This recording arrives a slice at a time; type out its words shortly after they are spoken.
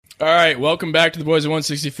All right, welcome back to the Boys of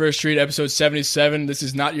 161st Street, episode 77. This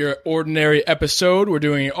is not your ordinary episode. We're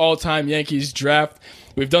doing an all-time Yankees draft.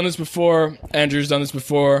 We've done this before. Andrew's done this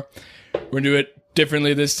before. We're going to do it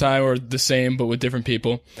differently this time, or the same, but with different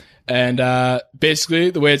people. And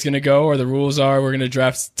basically, the way it's going to go, or the rules are, we're going to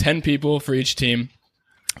draft 10 people for each team.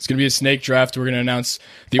 It's going to be a snake draft. We're going to announce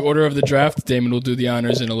the order of the draft. Damon will do the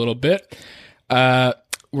honors in a little bit. We're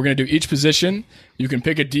going to do each position. You can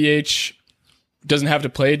pick a DH. Doesn't have to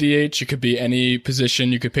play a DH. It could be any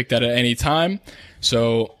position. You could pick that at any time.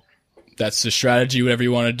 So that's the strategy, whatever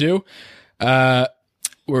you want to do.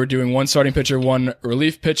 We're doing one starting pitcher, one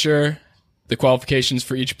relief pitcher. The qualifications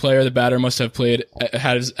for each player: the batter must have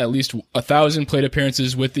has at least 1,000 plate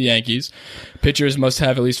appearances with the Yankees. Pitchers must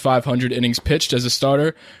have at least 500 innings pitched as a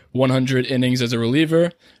starter, 100 innings as a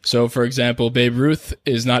reliever. So, for example, Babe Ruth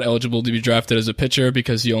is not eligible to be drafted as a pitcher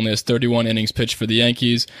because he only has 31 innings pitched for the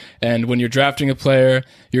Yankees. And when you're drafting a player,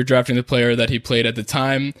 you're drafting the player that he played at the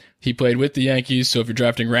time he played with the Yankees. So if you're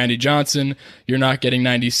drafting Randy Johnson, you're not getting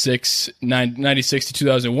 96 to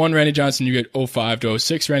 2001 Randy Johnson. You get 05 to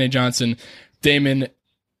 06 Randy Johnson. Damon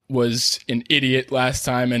was an idiot last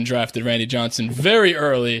time and drafted Randy Johnson very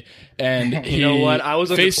early, and he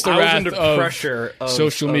faced the wrath of pressure of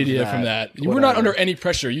social media from that. You were not under any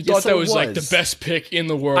pressure. You thought that was like the best pick in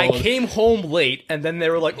the world. I came home late, and then they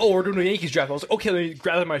were like, "Oh, we're doing a Yankees draft." I was like, "Okay, let me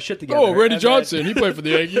gather my shit together." Oh, Randy Johnson, he played for the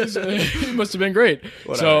Yankees. He must have been great.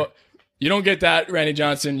 Whatever. So you don't get that Randy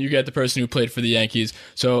Johnson. You get the person who played for the Yankees.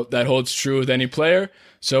 So that holds true with any player.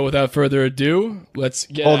 So without further ado, let's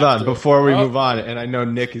get Hold on, before we move on, and I know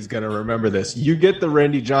Nick is going to remember this. You get the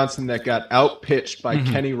Randy Johnson that got outpitched by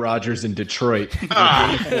Kenny Rogers in Detroit in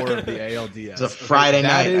Game 4 of the ALDS. It's a Friday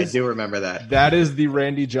night. I do remember that. That is the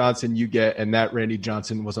Randy Johnson you get, and that Randy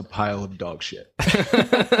Johnson was a pile of dog shit.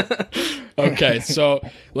 Okay, so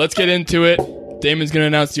let's get into it. Damon's going to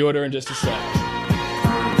announce the order in just a sec.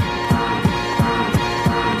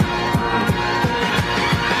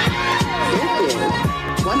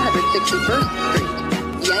 161st Street,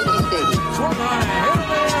 Yankee Stadium. Swung on a hit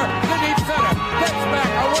there, the deep center, gets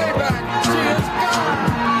back, away back, she is gone.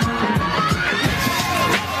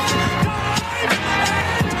 He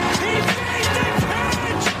made the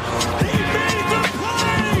catch! He made the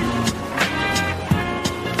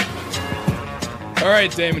play! All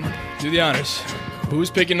right, Damon, do the honors. Who's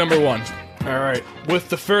picking number one? All right, with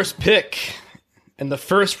the first pick and the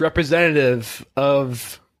first representative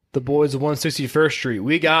of the Boys of 161st Street,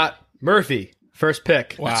 we got Murphy. First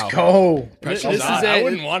pick. Wow. Let's go. I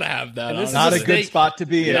wouldn't want to have that. This is Not a snake. good spot to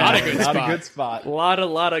be in. Not a good Not spot. a good spot. A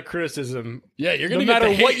lot of criticism. Yeah, you're gonna no get matter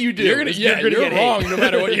the what hate. you do. You're get wrong hate. no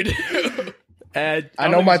matter what you do. And I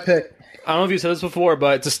know my pick. I don't know if you said this before,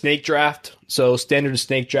 but it's a snake draft. So standard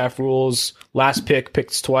snake draft rules. Last pick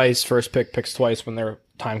picks twice. First pick picks twice when their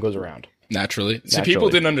time goes around. Naturally. See, people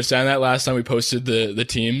didn't understand that last time we posted the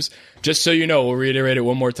teams. Just so you know, we'll reiterate it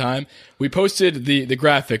one more time. We posted the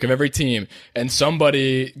graphic of every team, and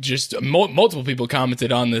somebody, just multiple people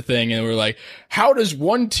commented on the thing, and were like, how does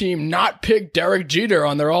one team not pick Derek Jeter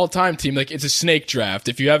on their all-time team? Like, it's a snake draft.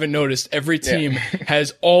 If you haven't noticed, every team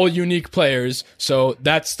has all unique players, so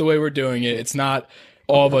that's the way we're doing it. It's not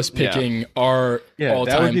all of us picking our all-time team.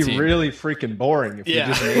 That would be really freaking boring if we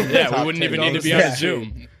just named the top we wouldn't 10 even need to be on a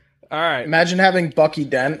Zoom. All right. Imagine having Bucky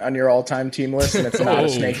Dent on your all-time team list, and it's not a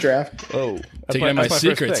snake draft. Oh, Taking my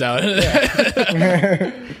secrets out.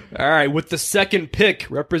 All right. With the second pick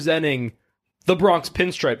representing the Bronx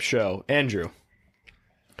Pinstripe Show, Andrew.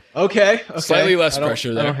 Okay. Slightly less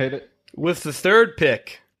pressure I there. don't hate it. With the third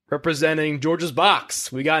pick representing George's Box,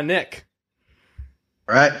 we got Nick.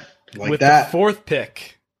 All right. Like With that. the fourth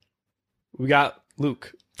pick, we got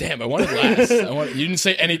Luke. Damn, I wanted last. You didn't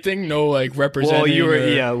say anything? No, like, representing? Well, you were,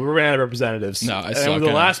 or... we ran out of representatives. No, I and suck. with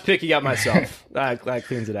the last pick, you got myself. that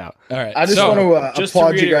cleans it out. All right. I just want to Just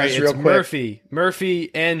applaud to you guys reiterate, real it's quick.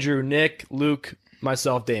 Murphy, Andrew, Nick, Luke,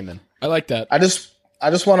 myself, Damon. I like that. I just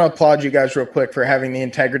want to applaud you guys real quick for having the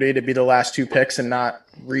integrity to be the last two picks and not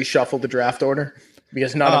reshuffle the draft order,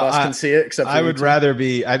 because none of us can see it except for I you would two. rather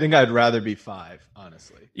be. I think I'd rather be 5,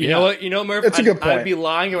 honestly. You know what? Murph, It's a good point. I'd be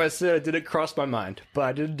lying if I said it didn't cross my mind, but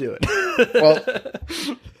I didn't do it. Well,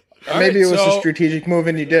 maybe it was so- a strategic move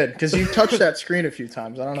and you did, because you touched that screen a few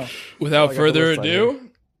times. I don't know. Without further ado,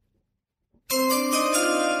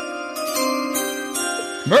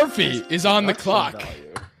 Murphy is on the clock.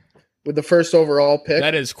 With the first overall pick,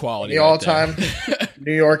 That is quality. the right all-time there.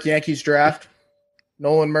 New York Yankees draft,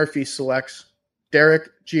 Nolan Murphy selects Derek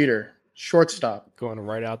Jeter, shortstop. Going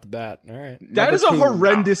right out the bat. All right. That is a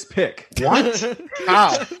horrendous pick. What? How?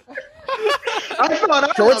 I thought I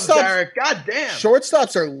loved Shortstops- Derek. God damn.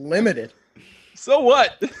 Shortstops are limited. So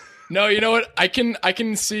what? No, you know what? I can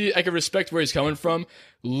respect where he's coming from.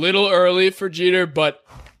 Little early for Jeter, but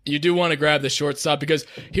you do want to grab the shortstop because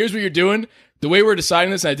here's what you're doing. The way we're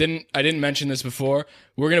deciding this, I didn't mention this before.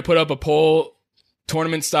 We're gonna put up a poll,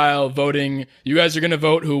 tournament style voting. You guys are gonna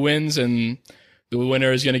vote who wins, and the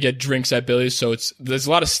winner is gonna get drinks at Billy's. So there's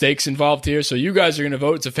a lot of stakes involved here. So you guys are gonna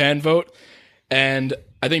vote. It's a fan vote, and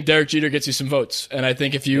I think Derek Jeter gets you some votes. And I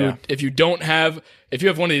think if you have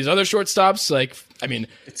one of these other shortstops,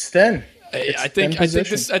 it's thin. I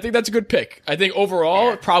think that's a good pick. I think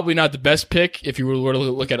overall, probably not the best pick if you were to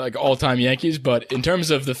look at like all-time Yankees, but in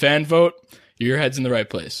terms of the fan vote, your head's in the right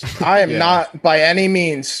place. I am not by any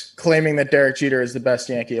means claiming that Derek Jeter is the best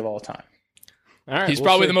Yankee of all time. All right, He's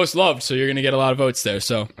probably the most loved, so you're going to get a lot of votes there.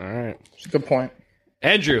 So, all right, good point.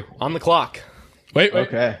 Andrew, on the clock. Wait.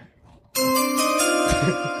 Okay.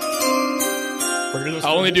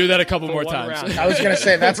 I'll only do that a couple more times. I was going to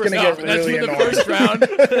say that's going to get really for annoying. the first round.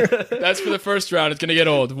 That's for the first round. It's going to get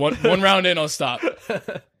old. One round in, I'll stop.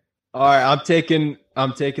 All right, I'm taking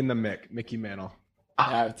the Mickey Mantle. I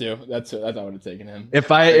have to. That's I would have taken him.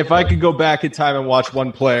 If I could go back in time and watch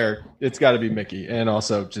one player, it's got to be Mickey, and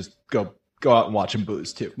also just go out and watch him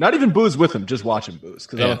booze too. Not even booze with him, just watch him booze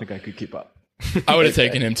because I don't think I could keep up. I would have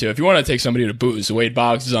taken him too. If you want to take somebody to booze, Wade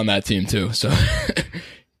Boggs is on that team too, so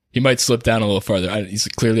he might slip down a little further. He's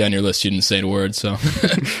clearly on your list. You didn't say a word, so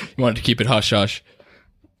you wanted to keep it hush hush.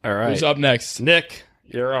 All right. Who's up next? Nick,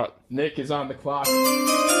 you're up. Nick is on the clock.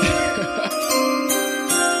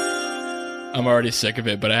 I'm already sick of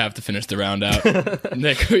it, but I have to finish the round out.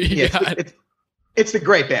 Nick, who you got? It's the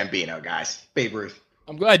great Bambino, guys. Babe Ruth.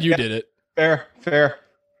 I'm glad you did it. Fair.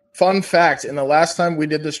 Fun fact, in the last time we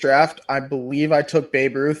did this draft, I believe I took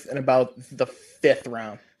Babe Ruth in about the 5th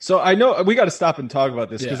round. So I know we got to stop and talk about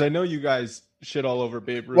this because Yeah. I know you guys shit all over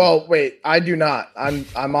Babe Ruth. Well, wait, I do not. I'm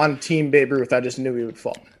on Team Babe Ruth. I just knew he would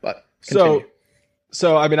fall. But continue.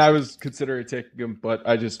 So I mean, I was considering taking him, but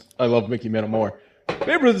I love Mickey Mantle more.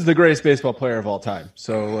 Babe Ruth is the greatest baseball player of all time.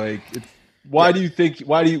 So like, why do you think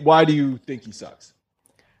he sucks?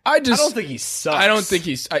 I don't think he sucks. I don't think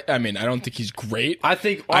he's. I don't think he's great. I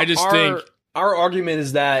think. I just think our argument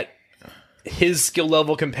is that his skill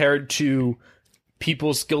level compared to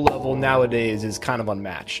people's skill level nowadays is kind of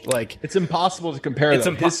unmatched. Like It's impossible to compare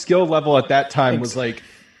them. His skill level at that time was like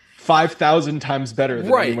 5,000 times better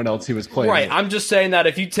than anyone else he was playing. Right. with. I'm just saying that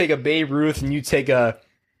if you take a Babe Ruth and you take a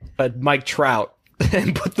Mike Trout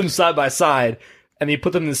and put them side by side, and you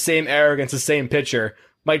put them in the same era against the same pitcher,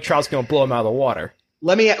 Mike Trout's going to blow him out of the water.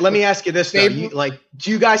 Let me ask you this though. Do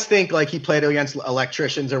you guys think like he played against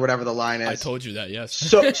electricians or whatever the line is? I told you that. Yes.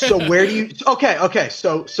 So where do you? Okay.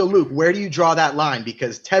 So Luke, where do you draw that line?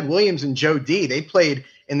 Because Ted Williams and Joe D, they played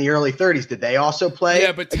in the early 30s. Did they also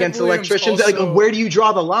play but Ted against Williams electricians? also- Like, where do you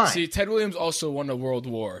draw the line? See, Ted Williams also won a world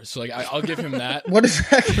war, so like I'll give him that. What is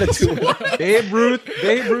that going to do?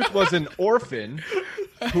 Babe Ruth was an orphan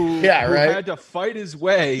who had to fight his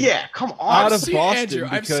way come on. out of See, Boston Andrew,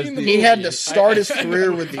 I've because seen the He movie. had to start his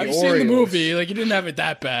career with the I've Orioles. seen the movie. Like he didn't have it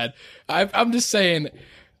that bad. I'm just saying.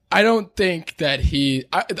 I don't think that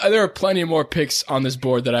there are plenty more picks on this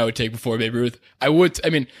board that I would take before Babe Ruth.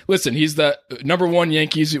 Listen, he's the number 1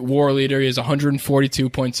 Yankees WAR leader. He has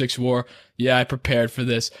 142.6 WAR. Yeah, I prepared for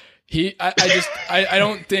this. I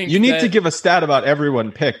don't think you need to give a stat about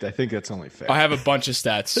everyone picked. I think that's only fair. I have a bunch of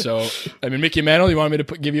stats. So, Mickey Mantle, you want me to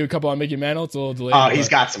give you a couple on Mickey Mantle? It's a little delayed. Oh, he's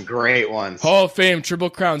got some great ones. Hall of Fame, Triple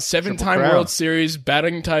Crown, 7-time Crown. World Series,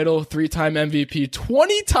 batting title, 3-time MVP,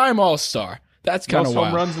 20-time All-Star. That's kind Most of wild.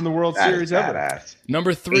 home runs in the World That Series is ever. badass.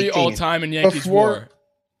 Number 3 18. all-time in Yankees WAR.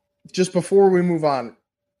 Just before we move on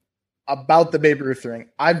about the Babe Ruth thing,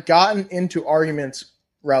 I've gotten into arguments,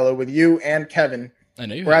 Rello, with you and Kevin, I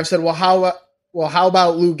know you where have. I've said, how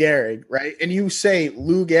about Lou Gehrig, right? And you say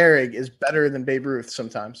Lou Gehrig is better than Babe Ruth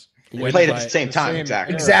sometimes. When Played have at I- the same time,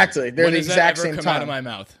 exactly. Exactly. They're when the has that exact ever same come out of time. my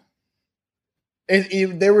mouth?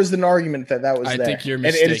 There was an argument that was I there. think you're And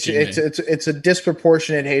mistaking me. it's a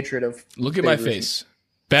disproportionate hatred of Look at Babe my Ruth. face.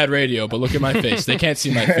 Bad radio, but look at my face. They can't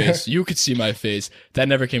see my face. You could see my face. That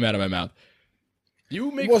never came out of my mouth.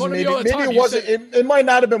 You make It fun wasn't of me all the maybe time. it You wasn't. said- It might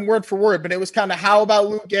not have been word for word, but it was kind of how about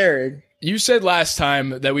Lou Gehrig? You said last time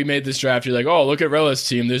that we made this draft, you're like, oh, look at Rella's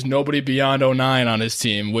team. There's nobody beyond 09 on his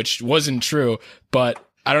team, which wasn't true. But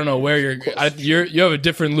I don't know where you have a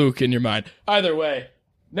different Luke in your mind. Either way,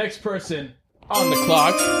 next person on the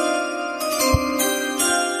clock.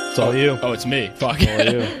 It's all you. Oh, it's me. Fuck. All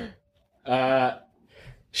you.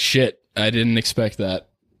 Shit. I didn't expect that.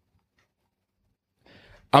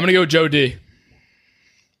 I'm going to go Joe D.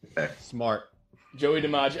 Smart. Joey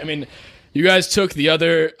DiMaggio. You guys took the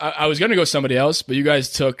other. I was going to go somebody else, but you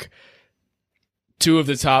guys took two of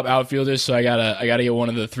the top outfielders, so I gotta get one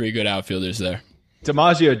of the three good outfielders there.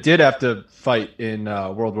 DiMaggio did have to fight in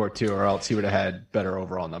World War II, or else he would have had better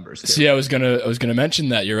overall numbers. Too. See, I was gonna mention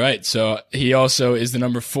that. You're right. So he also is the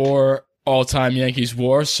number 4 all-time Yankees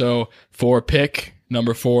WAR. So 4 pick,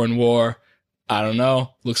 number 4 in WAR. I don't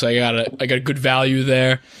know. Looks like I got a good value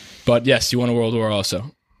there. But yes, you won a World War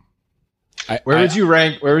also. Where would you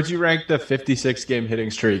rank the 56 game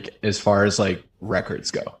hitting streak as far as like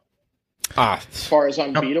records go? As far as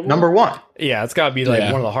unbeatable, Number 1. Yeah, it's got to be like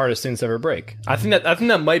Yeah. one of the hardest things to ever break. I think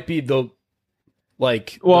that might be the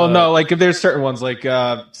like. Well, the- no, like if there's certain ones, like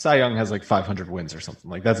Cy Young has like 500 wins or something.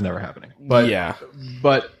 Like that's never happening. But yeah,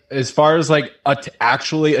 but as far as like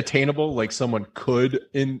actually attainable, like someone could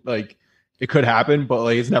it could happen, but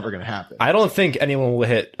like it's never gonna happen. I don't think anyone will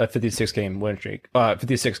hit a 56 game win streak,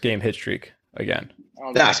 56 game hit streak again.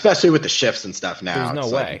 Yeah, especially with the shifts and stuff now. There's no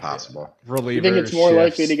it's way. like impossible. Relievers, You think it's more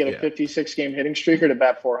shifts, likely to get a yeah. 56 game hitting streak or to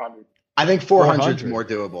bat 400? I think 400 is 400. more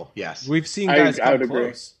doable. Yes. We've seen I guys would come agree.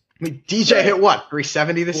 close. I mean, DJ hit what?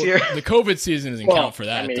 370 this year? The COVID season doesn't count for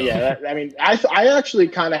that. I mean, though. yeah. I actually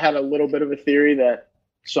kind of had a little bit of a theory that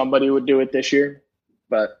somebody would do it this year,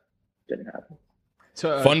 but didn't happen.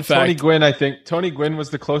 Fun Tony fact. Gwynn, I think Tony Gwynn was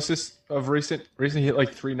the closest of recent. Recently hit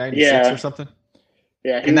like 396 Yeah. or something.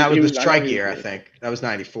 Yeah, And that was the I know strike he year, I was- think. That was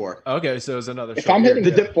 94. Okay, so it was another. If short I'm year.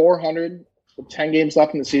 hitting The- 400 with 10 games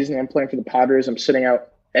left in the season and I'm playing for the Padres, I'm sitting out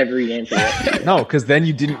every game for that. No, because then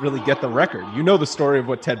you didn't really get the record. You know the story of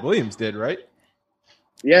what Ted Williams did, right?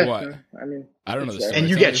 Yeah, What? I mean, I don't know it's the there. story. And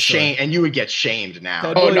you Tell me get the story. shamed, and you would get shamed now.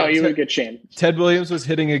 Ted Oh no, Williams- you would get shamed. Ted Williams was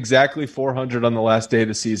hitting exactly 400 on the last day of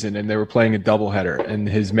the season, and they were playing a doubleheader. And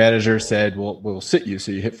his manager said, "Well, we'll sit you,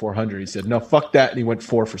 so you hit 400." He said, "No, fuck that," and he went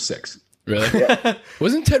 4 for 6. Really?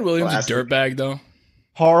 Wasn't Ted Williams Classic. a dirtbag though?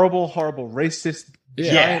 Horrible, Yeah. racist,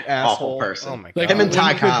 Yeah, giant awful asshole. person. Oh my Like, god! Him and Ty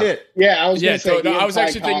When he could Cobb. hit. Yeah, I was Yeah, going to say, so, no, he I and was Ty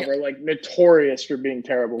actually Cobb thinking- are like notorious for being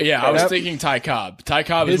terrible. Yeah, I was Yep. thinking Ty Cobb. Ty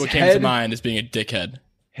Cobb is His what came to head- mind as being a dickhead.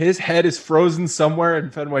 His head is frozen somewhere in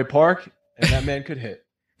Fenway Park, and that man could hit.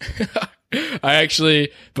 I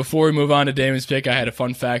actually, before we move on to Damon's pick, I had a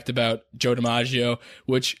fun fact about Joe DiMaggio,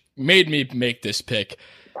 which made me make this pick.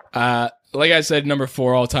 Like I said, number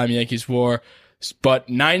 4 all-time Yankees WAR, but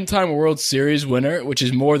 9-time World Series winner, which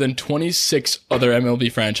is more than 26 other MLB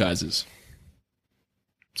franchises.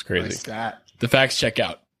 It's crazy. Nice stat. The facts check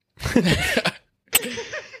out.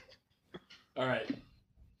 All right.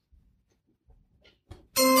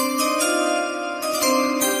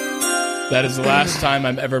 That is the last time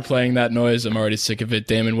I'm ever playing that noise. I'm already sick of it.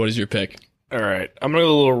 Damon, what is your pick? All right, I'm gonna go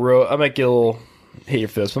a little. I might get a little hate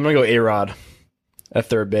for this. But I'm gonna go A-Rod at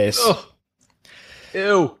third base. Ugh.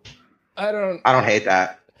 Ew. I don't. I don't hate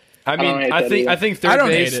that. I mean, don't hate I that think either. I think I third don't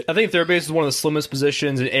base. hate it. I think third base is one of the slimmest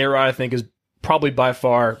positions, and A-Rod I think is probably by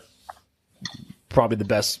far the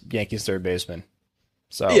best Yankees third baseman.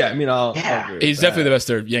 So Yeah, I mean, I'll Yeah. agree with He's that. definitely the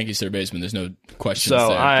best Yankees third baseman. There's no question. So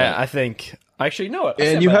there, I think actually no. I And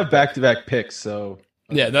stand you by have that. back-to-back picks, so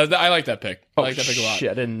yeah, I like that pick. I Oh, like that pick a lot.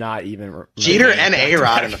 shit, I did not even. Jeter and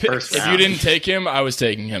A-Rod in the first If round. you didn't take him, I was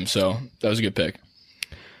taking him. So that was a good pick.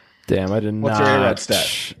 Damn, I did not. What's your A-Rod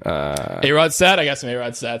stat? A-Rod stat. I got some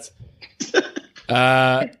A-Rod stats.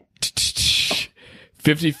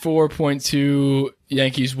 54.2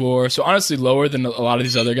 Yankees WAR. So honestly, lower than a lot of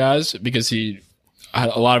these other guys because a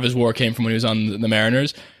lot of his WAR came from when he was on the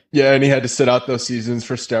Mariners. yeah, and he had to sit out those seasons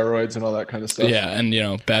for steroids and all that kind of stuff. Yeah, and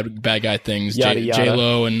bad guy things, Yada, yada.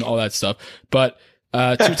 J-Lo and all that stuff. But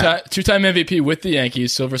two-time MVP with the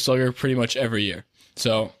Yankees, Silver Slugger pretty much every year.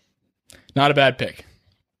 So not a bad pick.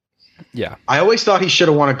 Yeah, I always thought he should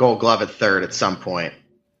have won a Gold Glove at third at some point.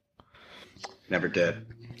 Never did.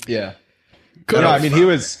 yeah. Could No, I have. mean, he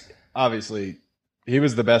was obviously he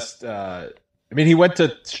was the best. I mean, he went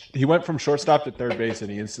from shortstop to third base, and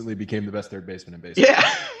he instantly became the best third baseman in baseball.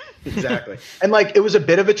 Yeah, exactly. And like it was a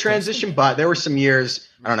bit of a transition, but there were some years,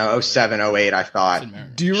 I don't know, 07, 08, I thought.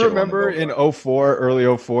 Do you Should've won the remember Gold in 04,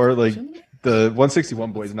 early 04, like the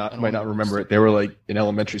 161 boys might not remember it. They were like in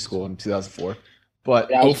elementary school in 2004.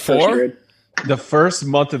 But Yeah, I was first 04? grade. the first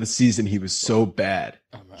month of the season, he was so bad.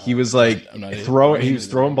 He was like I'm not even- he was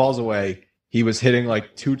throwing balls away. He was hitting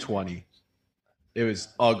like 220. It was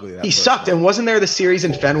ugly. That He first sucked. month. And wasn't there the series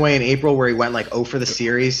in Fenway in April where he went like 0 for the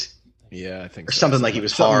series Yeah, I think or so. something like he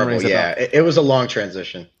was Something horrible? rings a Yeah, bell. it was a long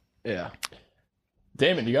transition. Yeah.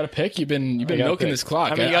 Damon, you got a pick. You've been got a milking pick. this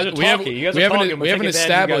clock. I mean, you guys are we haven't- talking. You guys we are haven't- talking. we We're haven't taking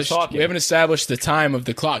advantage of you guys established. talking. We haven't established the time of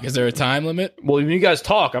the clock. Is there a time limit? Well, when you guys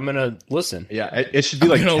talk, I'm gonna listen. Yeah, it should be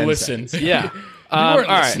like I'm gonna 10 listen. seconds. Yeah. You All weren't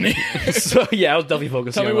right. listening. So yeah, I was definitely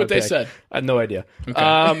focusing. Tell me on what my they pick. said. I had no idea.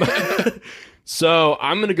 So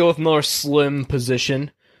I'm gonna go with another slim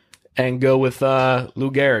position, and go with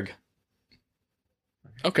Lou Gehrig.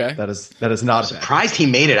 Okay. That is not a bad. Surprised he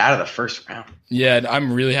made it out of the first round. Yeah,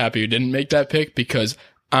 I'm really happy you didn't make that pick because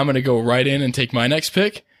I'm going to go right in and take my next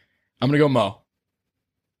pick. I'm going to go Mo.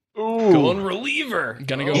 Going reliever.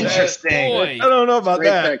 Gonna go Interesting. I don't know about Great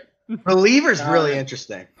that. pick. Reliever's really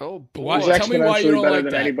interesting. Oh, boy. Why, He's tell me why you exponentially don't better like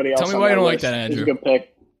than that. anybody else Tell me on why you don't like list. that, It's Andrew. a good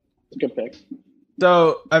pick. It's a good pick.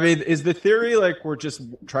 So, I mean, is the theory like we're just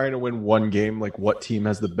trying to win one game? Like, what team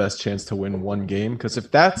has the best chance to win one game? Because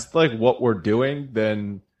if that's like what we're doing,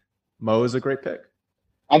 then Mo is a great pick.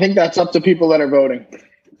 I think that's up to people that are voting.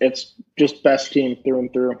 It's just best team through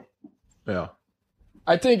and through. Yeah.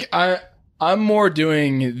 I think I'm more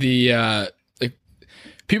doing the like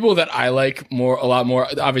people that I like a lot more.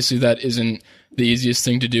 Obviously, that isn't the easiest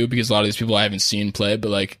thing to do because a lot of these people I haven't seen play. But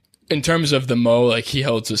like in terms of the Mo, like he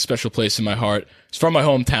holds a special place in my heart. He's from my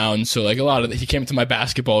hometown, so like he came to my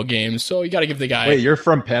basketball games. So you got to give the guy. Wait, you're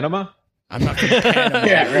from Panama? I'm not from Panama.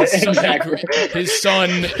 Yeah, right, exactly. His son,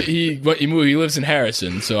 he lives in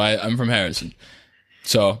Harrison, so I'm from Harrison.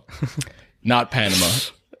 So, not Panama.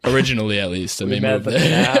 Originally, at least. And We they met moved at the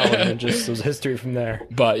there. canal, and then just there's history from there.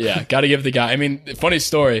 But yeah, got to give the guy. I mean, funny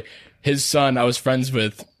story. His son, I was friends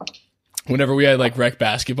with. Whenever we had like rec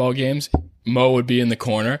basketball games, Mo would be in the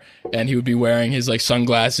corner and he would be wearing his like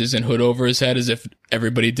sunglasses and hood over his head as if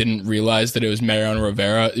everybody didn't realize that it was Mariano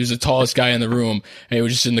Rivera. He was the tallest guy in the room and he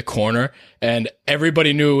was just in the corner and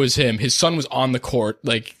everybody knew it was him. His son was on the court.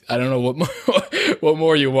 Like, I don't know what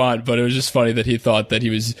more you want, but it was just funny that he thought that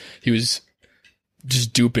he was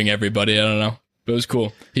just duping everybody. I don't know. But it was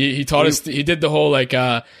cool. He taught us, he did the whole like,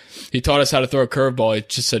 he taught us how to throw a curveball. He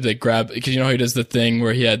just said like grab, because you know how he does the thing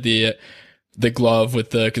where he had the glove with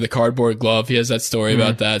the cardboard glove. He has that story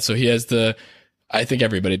about that. So he has I think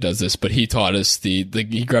everybody does this, but he taught us he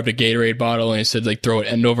grabbed a Gatorade bottle and he said like throw it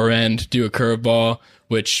end over end, do a curveball,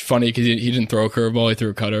 which funny because he didn't throw a curveball, he threw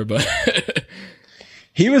a cutter, but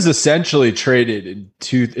He was essentially traded in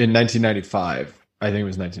 1995. I think it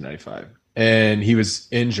was 1995. And he was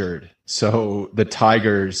injured. So the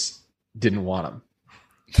Tigers didn't want him.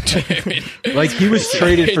 I mean, Like he was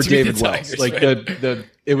traded for Hate to be David the Wells. Tigers, Like right?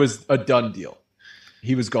 it was a done deal.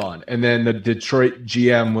 He was gone. And then the Detroit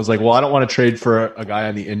GM was like, well, I don't want to trade for a guy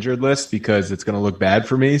on the injured list because it's going to look bad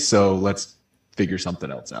for me. So let's figure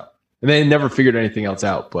something else out. And they never figured anything else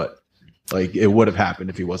out, but like it would have happened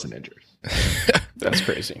if he wasn't injured. That's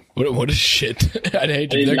crazy. what a shit. I'd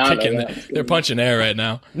hate to. did They're not know kicking. that. They're punching air right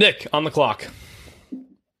now. Nick, on the clock.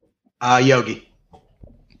 Yogi.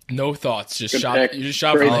 No thoughts. Just Good shot. pick. You just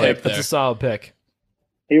shot Great from the pick. hip That's there. a solid pick.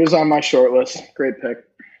 He was on my short list. Great pick.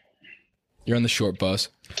 You're on the short bus.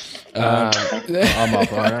 I'm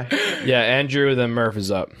up, aren't I? Yeah, Andrew, then Murph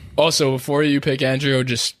is up. Also, before you pick Andrew,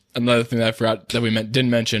 just another thing that I forgot that we didn't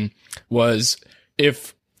mention was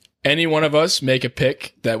if any one of us make a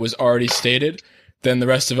pick that was already stated, then the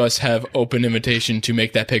rest of us have open invitation to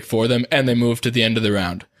make that pick for them, and they move to the end of the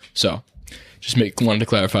round. So, wanted to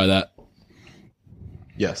clarify that.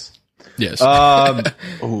 Yes. Yes.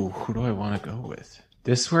 Who do I want to go with?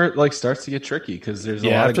 This is where it like starts to get tricky because there's a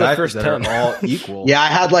Yeah, lot of after the guys first that 10. are all equal. Yeah, I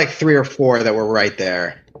had like 3 or 4 that were right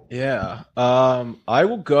there. Yeah. I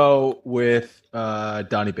will go with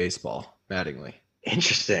Donnie Baseball, Mattingly.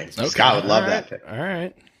 Interesting. Okay. Scott would love All that right. pick. All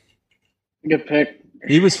right. Good pick.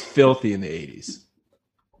 He was filthy in the 80s.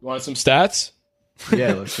 You want some stats?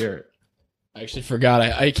 Yeah, let's hear it. I actually forgot.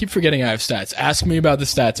 I keep forgetting I have stats. Ask me about the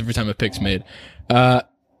stats every time a pick's made. Don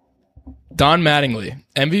Mattingly,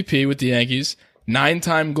 MVP with the Yankees,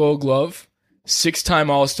 9-time Gold Glove, 6-time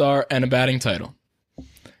All-Star, and a batting title.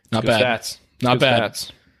 Not Good bad. stats. Not Good bad.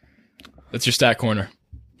 stats. That's your stat corner.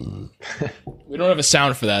 We don't have a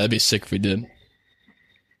sound for that. That'd be sick if we did.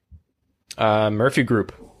 Murphy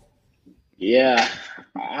Group. Yeah.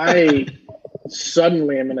 I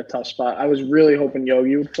suddenly am in a tough spot. I was really hoping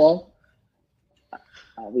Yogi would fall.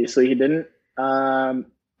 Obviously, he didn't. I'm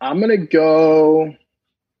going to go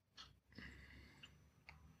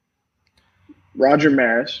Roger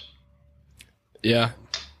Maris. Yeah,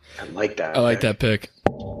 I like that. I like pick. that pick.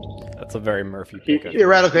 That's a very Murphy pick.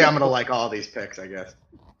 Theoretically, I'm going to like all these picks, I guess.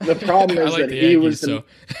 The problem I is like that the he Yankees, was so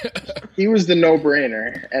he was the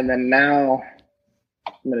no-brainer, and then now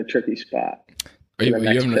I'm in a tricky spot. you, the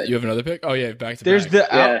next pick. you have another pick? Oh yeah, back to There's back.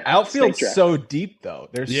 the Yeah, outfield snake draft. so deep though.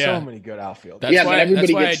 There's Yeah. so many good outfield. That's Yeah, but why. That's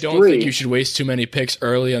everybody why I gets don't 3. think you should waste too many picks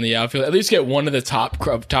early on the outfield. At least get one of the top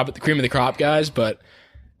of the cream of the crop guys, but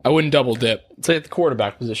I wouldn't double dip. It's like the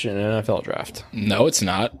quarterback position in an NFL draft. No, it's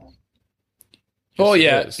not. Oh it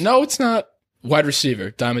yeah, is. no, it's not. Wide receiver,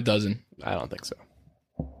 dime a dozen. I don't think so.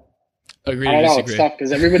 Agree I to don't know. It's disagree. tough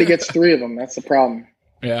because everybody gets 3 of them. That's the problem.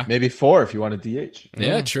 Yeah. Maybe 4 if you want a DH.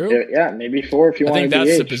 Yeah, true. Yeah, maybe 4 if you I want think to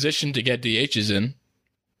that's the DH. position to get DHs in.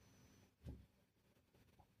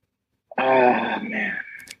 Ah, man.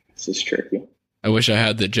 This is tricky. I wish I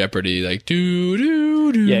had the Jeopardy, like,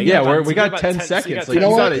 do. Yeah, we got 10 seconds. Like, You know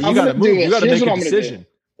you what? gotta I'm move. gonna do You this. gotta Here's make what a I'm gonna do. decision.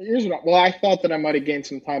 Well, I thought that I might have gained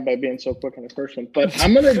some time by being so quick on the first one, but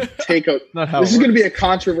I'm going to take Not how this it is going to be a works.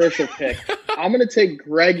 controversial pick. I'm going to take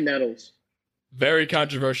Greg Nettles. Very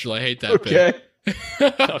controversial. I hate that Okay. pick.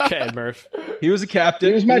 Okay, Murph. He was a captain.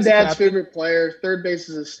 He was my a dad's captain. favorite player. Third base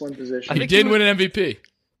is a slim position. He did win an MVP.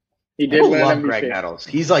 He did People win love an Greg MVP. Nettles.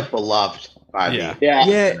 He's like beloved by Yeah. the Yeah.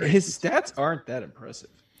 Yeah, his stats aren't that impressive.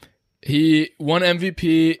 He won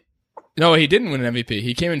MVP. No, he didn't win an MVP.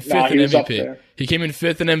 He came in fifth Nah, in he was up MVP. there. He came in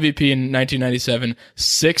fifth in MVP in 1997,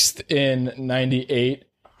 sixth in 98,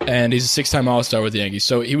 and he's a 6-time All-Star with the Yankees.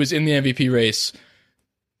 So he was in the MVP race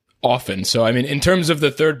often. So, I mean, in terms of the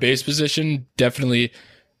third base position, definitely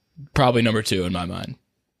probably number 2 in my mind.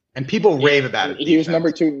 And people rave about it. He was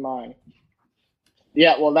number 2 in mine.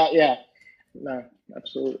 Yeah, well, no,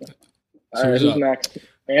 absolutely. All So right, who's who's up? next?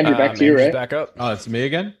 Andrew, back to you, Andrew's right? Back up. Oh, it's me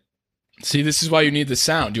again? See, this is why you need the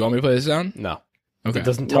sound. Do you want me to play the sound? No. Okay. It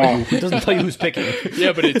doesn't tell Wow. you. It doesn't tell you who's picking.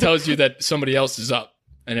 Yeah, but it tells you that somebody else is up,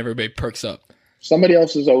 and everybody perks up. Somebody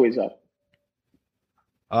else is always up.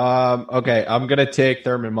 Okay, I'm gonna take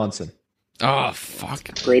Thurman Munson. Oh,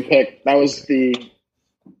 fuck. Great pick. That was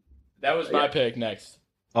That was my pick next.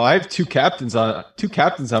 Oh, I have two captains on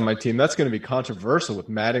my team. That's gonna be controversial with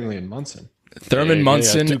Mattingly and Munson. Thurman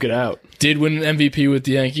Munson Duke it out. did win an MVP with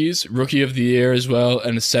the Yankees, Rookie of the Year as well,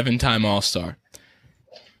 and a 7-time All-Star.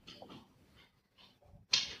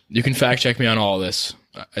 You can fact check me on all this.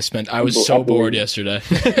 I was so bored yesterday.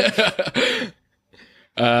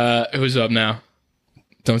 Who's up now?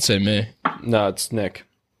 Don't say me. No, it's Nick.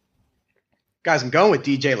 Guys, I'm going with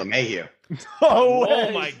DJ LeMahieu.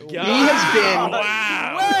 Oh my God. He has been.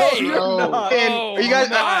 Wow. been- are you guys?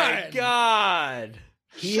 My God.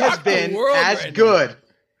 He has Shock the been world as right now. good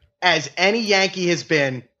as any Yankee has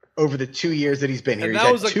been over the 2 years that he's been here. And He's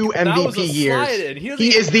that was had a- 2 that was MVP a years. slide-in.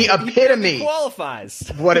 He is the epitome He qualifies.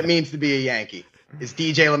 of what it means to be a Yankee. Is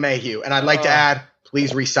DJ LeMahieu, and I'd like to add,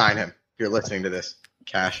 please re-sign him if you're listening to this.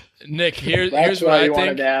 Cash. Nick, here's That's what why I you wanted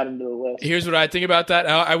think. to add him to the list. Here's what I think about that.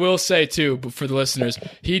 I will say too, but for the listeners,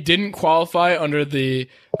 he didn't qualify under the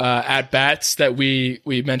at bats that we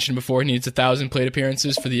mentioned before. He needs 1,000 plate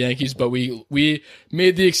appearances for the Yankees, but we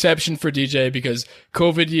made the exception for DJ because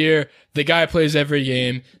COVID year, the guy plays every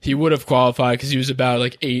game. He would have qualified because he was about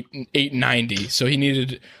like 890, so he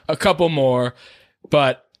needed a couple more.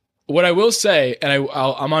 But what I will say, and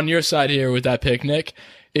I'm on your side here with that pick, Nick,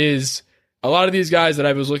 is a lot of these guys that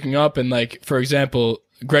I was looking up, and like, for example,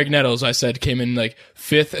 Greg Nettles, I said, came in like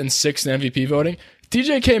 5th and 6th in MVP voting.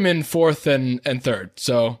 DJ came in 4th and 3rd.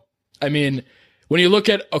 So, I mean, when you look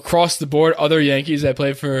at across the board, other Yankees that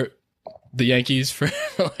play for the Yankees, for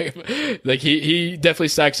like he definitely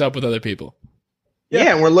stacks up with other people.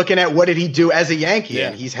 Yeah, and we're looking at what did he do as a Yankee, Yeah.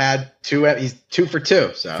 and he's had 2. He's 2 for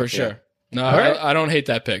 2. So For sure. No, right. I don't hate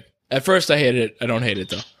that pick. At first I hated it. I don't hate it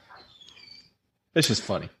though. It's just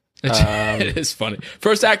funny. It is funny.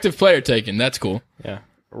 First active player taken. That's cool. Yeah.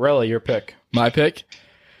 Rella, your pick. My pick.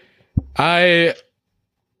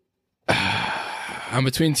 I'm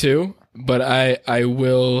between 2, but I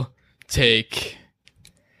will take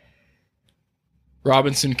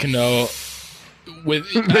Robinson Cano with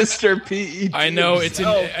Mr. P. I know it's in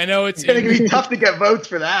It's going to be tough to get votes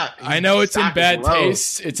for that. I know it's in Stock is bad low.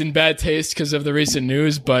 taste. It's in bad taste because of the recent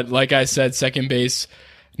news, but like I said, second base,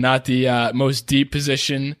 not the most deep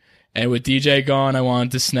position. And with DJ gone, I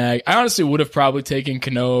wanted to snag. I honestly would have probably taken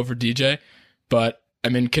Cano over DJ, but I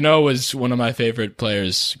mean, Cano was one of my favorite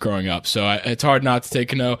players growing up, so it's hard not to take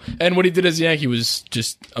Cano. And what he did as a Yankee was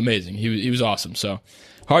just amazing. He was awesome. So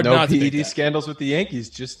hard No not to take PED that. scandals with the Yankees.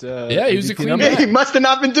 Just Yeah, he was a MVP clean number. man. He must have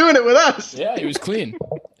not been doing it with us. Yeah, he was clean.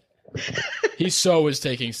 He so was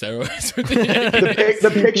taking steroids with the Yankees. The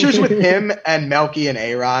pictures with him and Melky and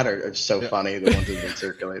A-Rod are so funny, the ones that have been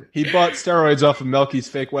circulated. He bought steroids off of Melky's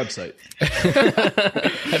fake website.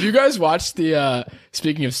 Have you guys watched the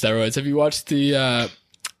speaking of steroids, have you watched the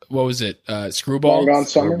what was it? Screwball? Long Gone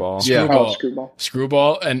Summer. Screwball. Yeah. Oh, Screwball.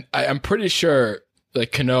 Screwball, and I'm pretty sure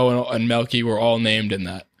like Cano and Melky were all named in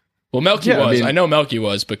that. Well, Melky Yeah, was. I mean- I know Melky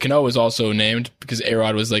was, but Cano was also named because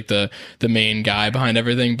A-Rod was like the main guy behind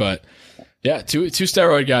everything. But yeah, two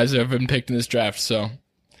steroid guys that have been picked in this draft. So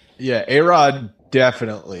Yeah, A-Rod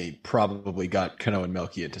definitely probably got Cano and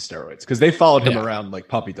Melky into steroids because they followed him Yeah. around like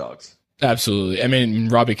puppy dogs. absolutely. I mean,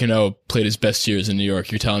 Robbie Cano played his best years in New York.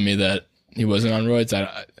 You're telling me that He wasn't on roids.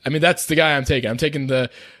 I mean, that's the guy I'm taking. I'm taking the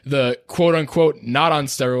quote unquote not on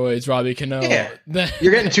steroids Robbie Cano. Yeah.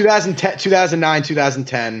 You're getting 2010, 2009,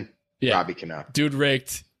 2010 Yeah. Robbie Cano. Dude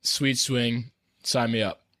raked, sweet swing. Sign me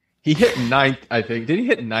up. He hit ninth, I think. Did he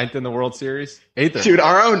hit ninth in the World Series? Eighth. Dude,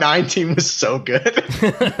 our 09 team was so good.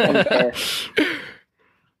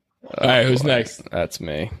 All right, who's next? That's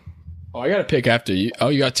me. Oh, I got to pick after you. Oh,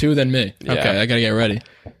 you got two, then me. Yeah. Okay, I got to get ready.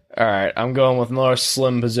 All right, I'm going with another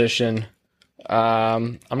slim position.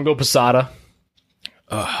 I'm gonna go Posada.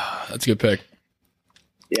 That's a good pick.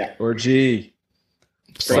 Yeah. Or G.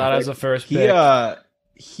 Posada as a first pick.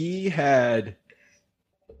 He had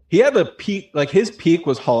the peak. Like his peak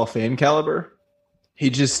was Hall of Fame caliber. He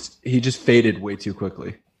just faded way too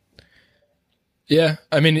quickly. Yeah,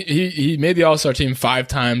 I mean, he made the All-Star team 5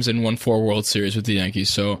 times and won 4 World Series with the Yankees,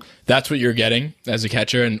 so that's what you're getting as a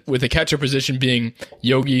catcher. And with the catcher position being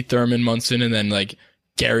Yogi, Thurman, Munson, and then like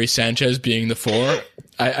Gary Sanchez being the 4,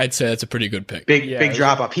 I'd say that's a pretty good pick. Big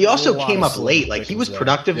drop off. He also a lot came of up late. Like he was pickings there.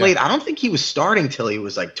 productive late. I don't think he was starting till he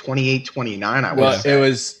was like 28, 29. I Well, was.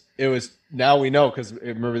 it was. Now we know because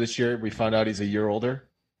remember this year we found out he's a year older.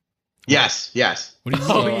 Yes. What do you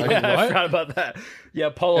Oh mean? yeah, I What? forgot about that. Yeah,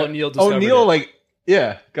 Paul O'Neill. Discovered O'Neill, it. like,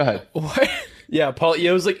 yeah. Go ahead. What? Yeah, Paul.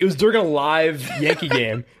 Yeah, it was during a live Yankee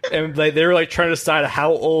game, and like they were like trying to decide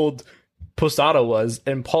how old Posada was,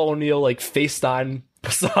 and Paul O'Neill like FaceTime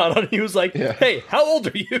Posada, and he was like, Yeah. "Hey, how old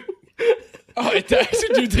are you?" Oh, I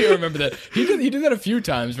actually do remember that. He did that a few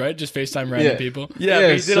times, right? Just FaceTime random Yeah. people. Yeah, Yeah,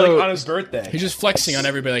 but he did it like on his birthday. He's just flexing on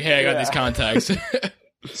everybody, like, hey, I got these contacts.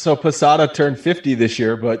 So Posada turned 50 this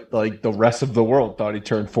year, but like the rest of the world thought he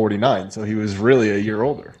turned 49, so he was really a year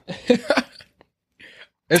older.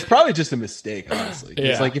 It's probably just a mistake, honestly. Yeah.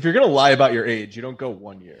 It's like if you're gonna lie about your age, you don't go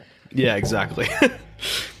 1 year. Yeah, exactly.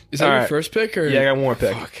 Is that All your right. first pick? Or? Yeah, I got one more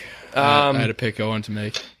pick. Fuck. I had a pick I wanted to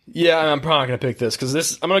make. Yeah, I'm probably not gonna pick this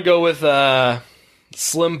because I'm gonna go with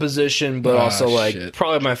slim position, but Ah, also like shit.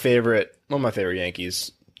 probably one of my favorite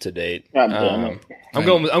Yankees to date. God damn it. I'm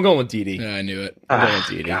going with Didi. Yeah, I knew it. I'm going with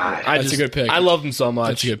Didi. God. That's a good pick. I love him so much.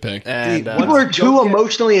 That's a good pick. And People are too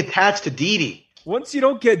emotionally attached to Didi. Once you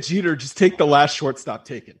don't get Jeter, just take the last shortstop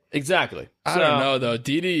taken. exactly. I don't know, though.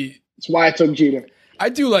 Didi, That's why I took Jeter. I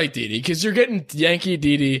do like Didi because you're getting Yankee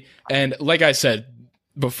Didi. And like I said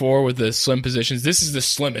before with the slim positions, this is the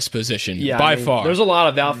slimmest position by far. There's a lot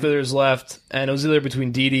of outfielders left, and it was either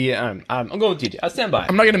between Didi and I'm going with Didi. I stand by.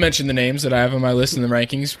 I'm not going to mention the names that I have on my list in the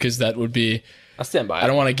rankings because that would be. I stand by. I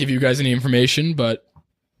don't want to give you guys any information, but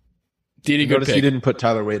Didi, good Notice pick. he didn't put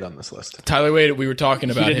Tyler Wade on this list. Tyler Wade, we were talking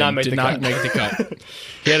about did him. not make did the not cut. make the cut.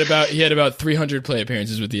 He had about 300 play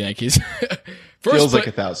appearances with the Yankees. Feels like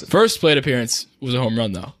 1,000. First plate appearance was a home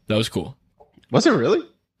run, though. That was cool. Was it really?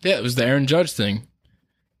 Yeah, it was the Aaron Judge thing.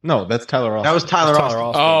 No, that's Tyler Austin. That was Tyler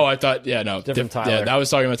Austin. Oh, I thought, yeah, no, Different Tyler. Yeah, that was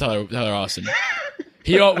talking about Tyler Austin.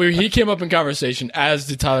 He came up in conversation, as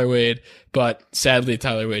did Tyler Wade, but sadly,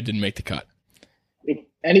 Tyler Wade didn't make the cut. If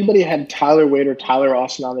anybody had Tyler Wade or Tyler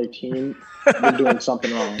Austin on their team, they're doing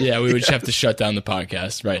something wrong. Yeah, we would just have to shut down the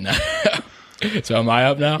podcast right now. So am I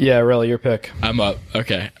up now? Yeah, really, your pick. I'm up.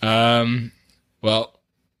 Okay. Well,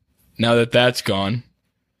 now that that's gone,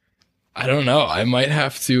 I don't know. I might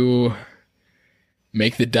have to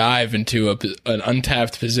make the dive into an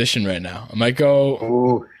untapped position right now. I might go.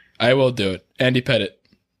 Ooh. I will do it. Andy Pettit.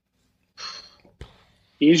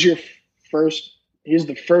 He's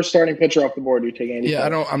the first starting pitcher off the board. You take Andy. Yeah,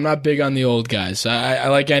 Pettit. I'm not big on the old guys. I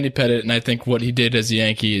like Andy Pettit, and I think what he did as a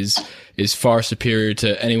Yankee is far superior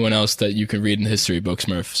to anyone else that you can read in the history books.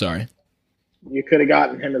 Murph, sorry. You could have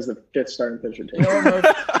gotten him as the 5th starting pitcher.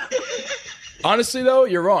 Too. Honestly, though,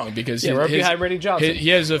 you're wrong because Yeah, right behind Randy Johnson. he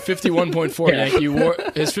has a 51.4 Yankee WAR.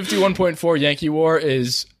 His 51.4 Yankee WAR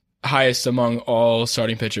is highest among all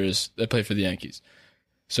starting pitchers that play for the Yankees.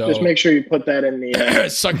 So Just make sure you put that in the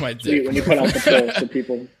suck my tweet dick. when you put out the poll so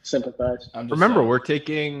people sympathize. I'm just Remember, saying. we're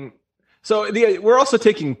taking. So we're also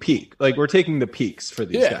taking peak. Like we're taking the peaks for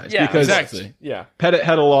these guys. yeah, because exactly. Yeah, Pettit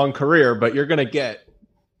had a long career, but you're going to get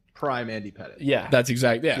prime Andy Pettit. yeah. That's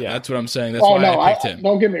exactly Yeah. That's what I'm saying. That's Oh why no, I picked him.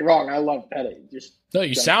 don't get me wrong. I love Pettit. Just No,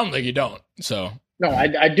 you sound like you don't. So no,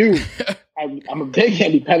 I do. I'm a big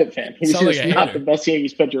Andy Pettit fan. He's Sound like just a not hater. the best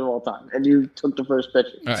Yankees pitcher of all time, and you took the first pitcher.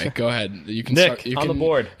 all right, go ahead. You can Nick, you on can the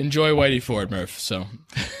board. Enjoy Whitey Ford, Murph. So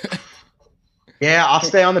Yeah, I'll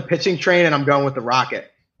stay on the pitching train, and I'm going with the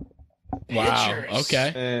Rocket. wow.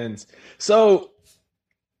 Okay. And so,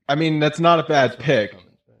 I mean, that's not a bad pick.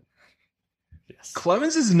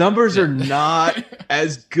 Clemens' numbers are not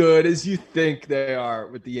as good as you think they are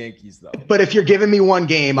with the Yankees, though. But if you're giving me one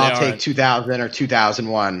game, I'll They take aren't. 2000 or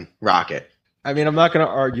 2001 Rocket. I mean, I'm not going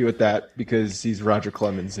to argue with that because he's Roger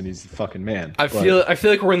Clemens and he's the fucking man. I feel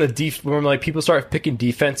like we're in the when like people start picking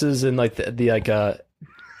defenses in like the like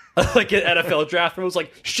like an NFL draft, and it was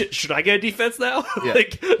like, shit, should I get a defense now? Yeah.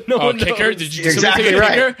 Like no one kicker? knows. Did you You're exactly take a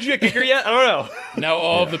right. kicker? Did you get a kicker yet? I don't know. Now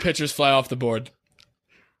all of the pitchers fly off the board.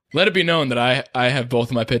 Let it be known that I have both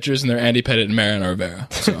of my pitchers, and they're Andy Pettit and Mariano Rivera.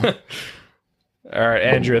 So All right,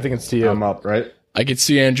 Andrew, I think it's to you. I'm up, right? I could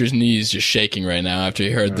see Andrew's knees just shaking right now after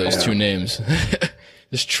he heard those two names.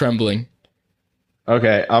 Just trembling.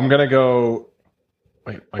 Okay, I'm going to go.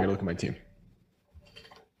 Wait, I got to look at my team.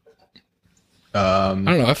 I don't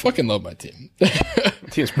know. I fucking love my team. The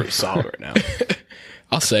team's pretty solid right now.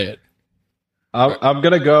 I'll say it. I'm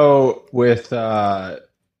going to go with. No,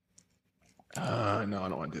 I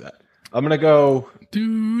don't want to do that. I'm going to go.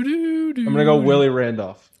 I'm going to go Willie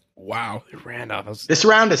Randolph. Wow. Randolph. This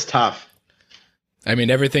round is tough. I mean,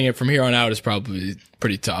 everything from here on out is probably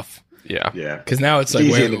pretty tough. Yeah. Yeah. Because now it's like,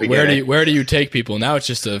 easy in the beginning. where do you take people? Now it's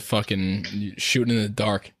just a fucking shooting in the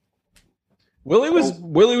dark. Willie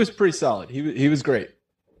was pretty solid. He was great.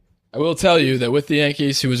 I will tell you that with the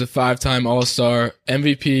Yankees, he was a 5-time All-Star,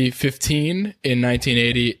 MVP 15 in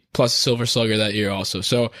 1980, plus a Silver Slugger that year also.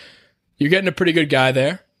 So you're getting a pretty good guy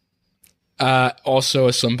there. Also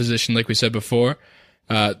a slum position, like we said before.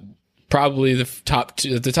 Probably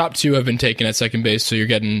the top two have been taken at second base, so you're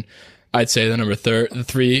getting, I'd say, the number the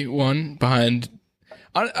 3-1 behind.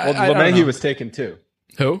 LeMahieu was taken too.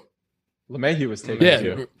 Who? LeMahieu was taken Yeah,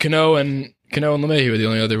 too. Cano and LeMahieu were the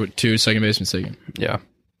only other two second basemen taken. Yeah.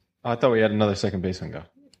 I thought we had another second baseman go.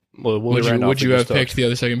 Well, Willie Randolph Would you we have just picked the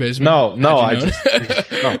other second baseman? No, I Had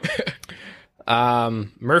you known? just no.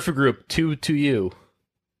 Murphy Group, two to you.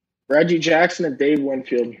 Reggie Jackson and Dave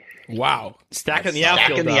Winfield. Wow. Stacking the Back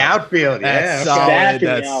outfield. in the though. outfield. Yeah. That's Stack solid. in the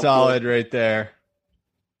That's outfield. solid right there.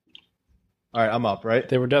 All right, I'm up, right?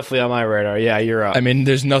 They were definitely on my radar. Yeah, you're up. I mean,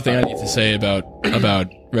 there's nothing I need to say about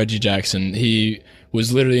Reggie Jackson. He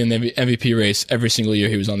was literally in the MVP race every single year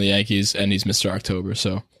he was on the Yankees, and he's Mr. October.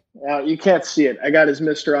 So You can't see it. I got his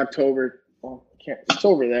Mr. October. Well, it's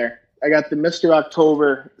over there. I got the Mr.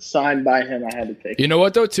 October signed by him. I had to take it. you know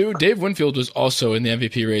what though, too? Dave Winfield was also in the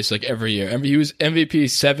MVP race like every year. He was MVP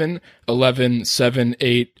 7, 11, 7,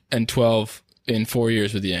 8, and 12 in 4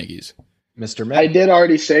 years with the Yankees. Mr. I Met. did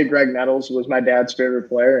already say Greg Nettles was my dad's favorite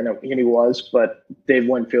player, and he was, but Dave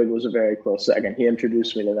Winfield was a very close second. He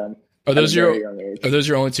introduced me to them. Are those at a very your young age. Are those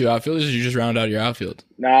your only two outfielders, or did you just round out your outfield?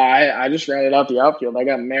 No, I just rounded out the outfield. I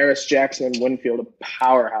got Maris, Jackson, and Winfield, a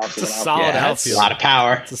powerhouse. It's a of an outfield. solid Yeah, that's outfield. a lot of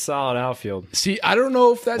power. It's a solid outfield. See, I don't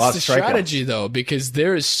know if that's Lot the of strikeouts. strategy though, because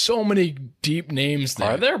there is so many deep names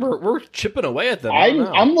there. Are there? We're chipping away at them. I don't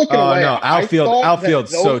know. I'm looking Oh, away. no, I outfield- thought that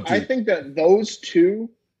outfield's so I deep. think that those two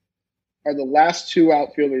are the last two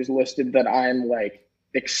outfielders listed that I'm like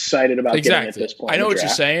excited about getting at Exactly. this point. I know in the what you're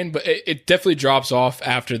draft. saying, but it definitely drops off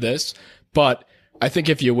after this. But I think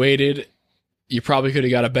if you waited, you probably could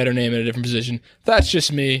have got a better name at a different position. That's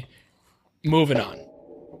just me. Moving on.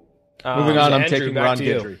 Moving on, I'm Andrew, taking back Ron to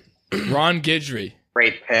you. Guidry. Ron Guidry.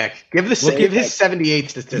 Great pick. Give his 78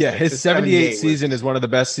 statistics. Yeah, his 78 was- season is one of the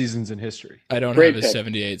best seasons in history. I don't Great have his pick.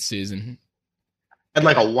 78 season. had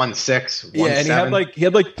like a 1.6. Yeah, and 1.7. he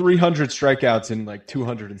had like 300 strikeouts in like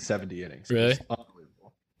 270 innings. It was Really? unbelievable.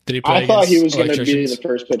 Did he play I thought he against was going to be electricians? the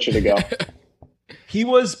first pitcher to go. He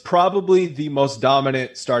was probably the most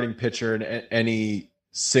dominant starting pitcher in any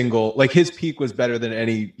single. Like his peak was better than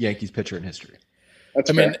any Yankees pitcher in history. That's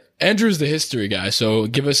I mean, fair. Andrew's the history guy, so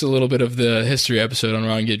give us a little bit of the history episode on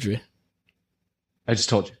Ron Guidry. I just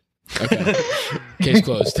told you. Okay. Case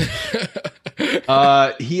closed.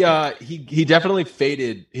 He definitely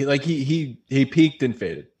faded. He peaked and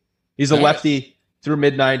faded. He's a All right. lefty through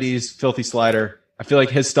mid 90s, filthy slider. I feel like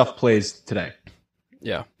his stuff plays today.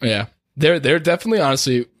 Yeah. Yeah. They're definitely,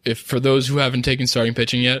 honestly, if for those who haven't taken starting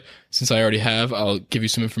pitching yet, since I already have, I'll give you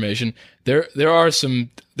some information. There's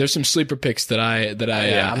some sleeper picks that I I'm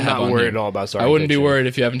have not on worried here. at all about starting I wouldn't be pitching. worried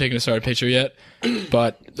if you haven't taken a starting pitcher yet,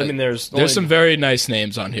 but I mean, there's some very nice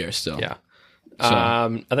names on here still. Yeah. So-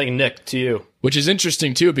 I think Nick, to you. Which is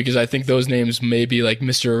interesting too, because I think those names may be like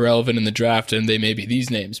Mr. Irrelevant in the draft, and they may be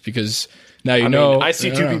these names because now you know. I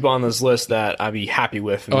see two yeah. people on this list that I'd be happy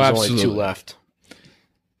with, and Oh, there's only two absolutely. left.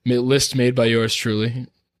 List made by yours truly.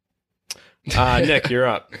 Nick, you're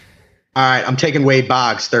up. All right, I'm taking Wade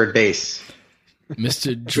Boggs, third base.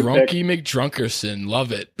 Mr. Drunky McDrunkerson.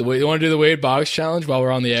 Love it. You want to do the Wade Boggs challenge while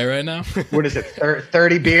we're on the air right now? What is it?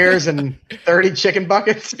 30 beers and 30 chicken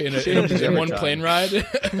buckets? In one plane ride?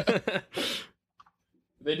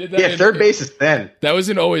 They did that. Yeah, third base is thin. That was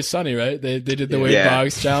in Always Sunny, right? They did the Wade Yeah.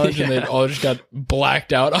 Boggs challenge, and they all just got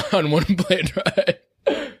blacked out on one plane ride.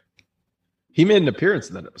 He made an appearance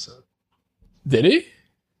in that episode. Did he?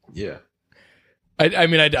 Yeah. I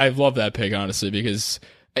mean, I love that pick, honestly, because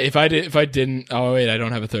if I didn't, oh wait, I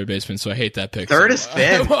don't have a third baseman, so I hate that pick. Third so is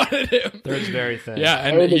thin. I wanted him. Third's very thin. Yeah,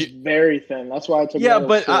 and Third is very thin. That's why I took. Yeah, Reynolds,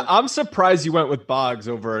 but too. I'm surprised you went with Boggs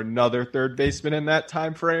over another third baseman in that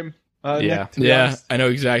time frame. Yeah. Nick, to be yeah, honest. I know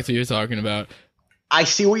exactly what you're talking about. I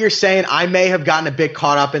see what you're saying. I may have gotten a bit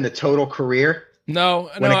caught up in the total career No,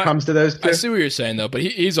 when it comes to those two. I see what you're saying though, but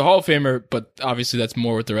he's a Hall of Famer. But obviously, that's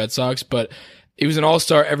more with the Red Sox. But he was an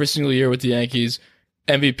All-Star every single year with the Yankees,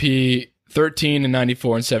 MVP 13 and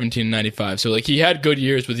 94 and 17 and 95. So like he had good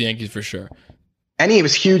years with the Yankees for sure. And he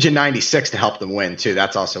was huge in 96 to help them win, too.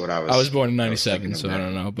 That's also what I was. I was born in I was thinking '97, of so that. I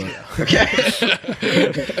don't know, but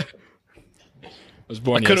Okay. I was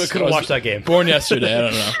born. Couldn't watch that game. Born yesterday. I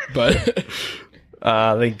don't know, but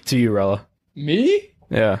I think to you, Rella. me?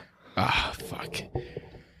 Yeah. Ah, fuck.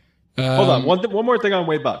 Hold on. One more thing on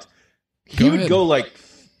Wade Boggs. He Go would ahead. go like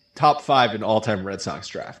top 5 in all-time Red Sox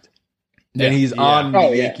draft. Yeah. And he's on Oh,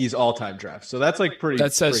 the yeah. Yankees all-time draft. So that's like pretty.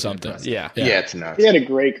 That says freaking something. impressive. Yeah. Yeah, it's nuts. He had a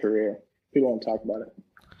great career. People don't talk about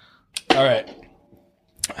it. All right.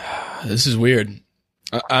 This is weird.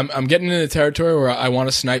 I'm getting into the territory where I want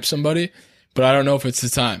to snipe somebody, but I don't know if it's the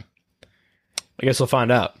time. I guess we'll find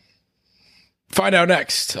out. Find out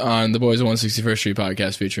next on the Boys of 161st Street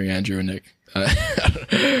podcast featuring Andrew and Nick.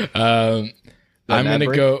 I'm ad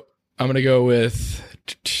break? gonna go with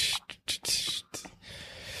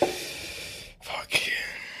fuck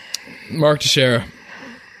Mark Teixeira.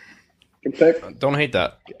 Good pick. Don't hate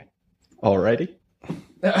that. Alrighty.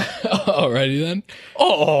 Alrighty then.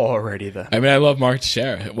 Oh, already then. I mean, I love Mark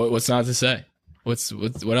Teixeira. What's not to say? What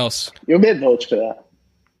else? You'll get votes for that.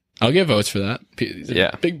 I'll get votes for that. He's a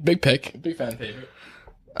Yeah. big pick, big fan favorite.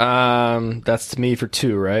 That's to me for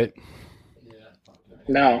 2, right?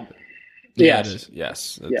 No. Yeah, Yes. it is.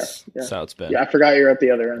 Yes. Yes, yeah. That's how it's been. Yeah, I forgot you're at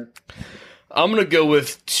the other end. I'm gonna go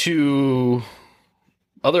with 2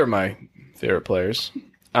 other of my favorite players.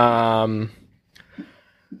 I'm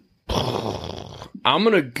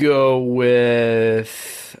gonna go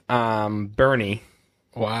with Bernie.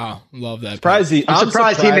 Wow, love that. I'm I'm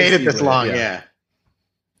surprised he made it he this would, long, yeah.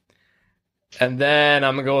 And then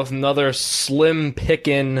I'm gonna go with another slim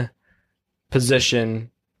pickin'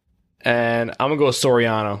 position, and I'm gonna go with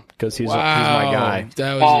Soriano because he's my guy.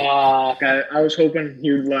 That was Okay. I was hoping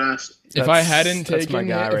you'd last. if I hadn't that's my taken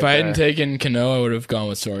guy if right I hadn't there. taken Cano, I would have gone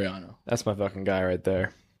with Soriano. That's my fucking guy right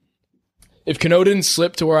there. If Cano didn't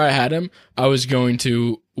slip to where I had him, I was going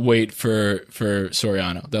to wait for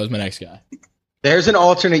Soriano. That was my next guy. There's an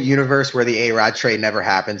alternate universe where the A-Rod trade never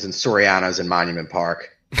happens and Soriano's in Monument Park.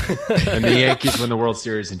 And the Yankees win the World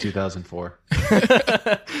Series in 2004.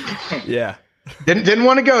 Yeah. Didn't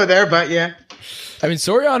want to go there, but yeah. I mean,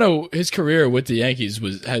 Soriano, his career with the Yankees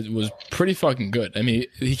was pretty fucking good. I mean,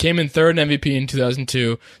 he came in third in MVP in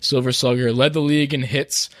 2002, Silver Slugger, led the league in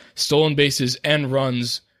hits, stolen bases, and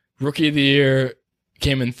runs. Rookie of the Year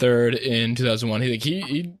came in third in 2001.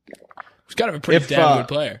 He was kind of a pretty damn good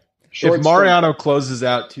player. If Mariano closes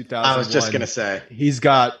out 2001, I was just going to say. he's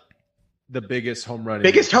got the biggest home run. in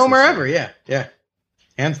Biggest Yankees homer history. ever, yeah. Yeah.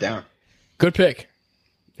 Hands down. Good pick.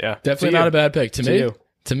 Yeah. Definitely not a bad pick. To To me? you.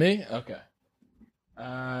 To me? Okay.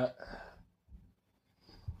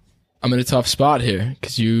 I'm in a tough spot here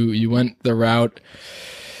because you went the route.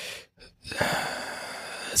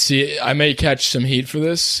 See, I may catch some heat for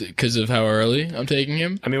this because of how early I'm taking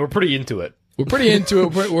him. I mean, we're pretty into it. We're pretty into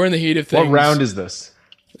it. We're in the heat of things. What round is this?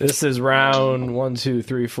 This is round 1, 2,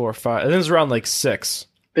 3, 4, 5. And this is round like 6.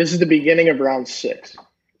 This is the beginning of round 6.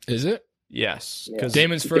 Is it? Yes. Yeah. Because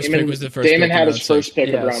Damon's first Damon- pick was the first Damon pick had in his round first six. pick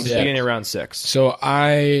of yes, round 6. beginning of round 6. So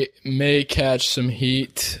I may catch some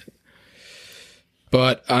heat,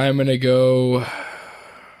 but I'm going to go.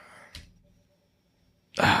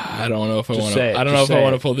 I don't know if I Just want say it. to. I don't know Just if I say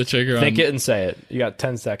want it. to pull the trigger Think on it and say it. You got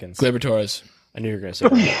 10 seconds. Gleyber Torres. I knew you were going to say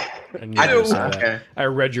that. I knew you were gonna say that. Okay. I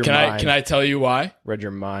read your Can mind. I? Can I tell you why? Read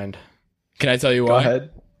your mind. Can I tell you Go why?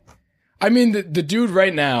 ahead. I mean, the dude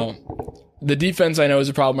right now, the defense I know is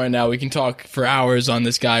a problem right now. We can talk for hours on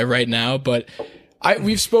this guy right now, but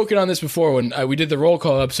we've spoken on this before when we did the roll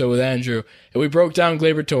call episode with Andrew, and we broke down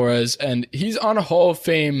Gleyber Torres, and he's on a Hall of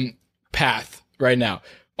Fame path right now.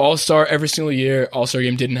 All-Star every single year. All-Star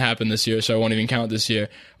game didn't happen this year, so I won't even count this year.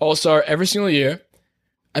 All-Star every single year.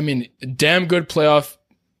 I mean, damn good playoff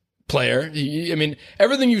player. I mean,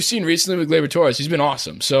 everything you've seen recently with Gleyber Torres, he's been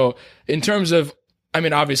awesome. So in terms of, I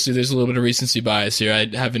mean, obviously there's a little bit of recency bias here. I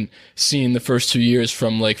haven't seen the first 2 years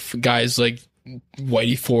from like guys like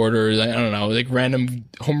Whitey Ford or I don't know, like random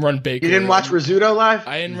home run Baker. You didn't watch Rizzuto live?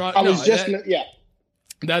 I didn't. I was just, yeah.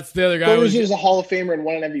 That's the other guy. Phil Rizzuto's a Hall of Famer and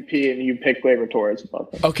won an MVP, and you pick Gleyber Torres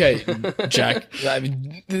above him. Okay, Jack. I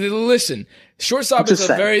mean, listen, shortstop Just is a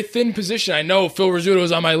saying. very thin position. I know Phil Rizzuto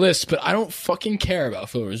is on my list, but I don't fucking care about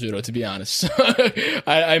Phil Rizzuto, to be honest.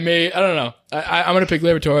 I don't know. I'm gonna pick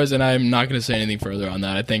Gleyber Torres, and I'm not gonna say anything further on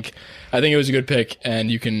that. I think it was a good pick,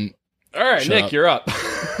 and you can. All right, Shut Nick, up. you're up.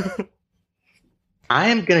 I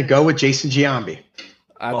am going to go with Jason Giambi.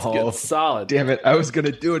 That's Oh, good. Solid. Damn it! I was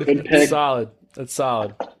gonna do it. Good pick. Solid. That's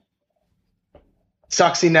solid.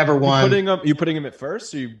 Sucks he never won. You putting him at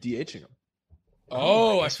first, or you DHing him?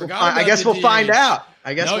 Oh, I forgot. I guess we'll find out.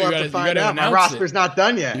 I guess No, we'll you have to gotta find out. My announce roster's it. not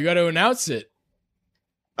done yet. You got to announce it.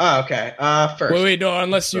 Oh, okay. First. Wait, no,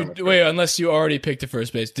 unless you already picked a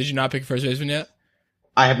first base. Did you not pick a first baseman yet?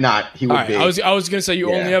 I have not. He would All right, be. I was gonna say you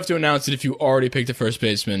Yeah. only have to announce it if you already picked a first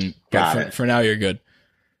baseman. But Got for, it. for now, you're good.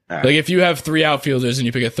 All right. Like if you have 3 outfielders and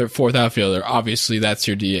you pick a fourth outfielder, obviously that's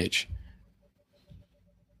your DH.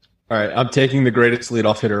 All right, I'm taking the greatest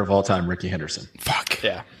leadoff hitter of all time, Ricky Henderson. Fuck.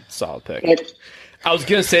 Yeah, solid pick. Pick. I was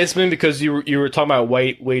gonna say something because you were talking about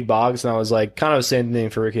Wade Boggs, and I was like, kind of the same thing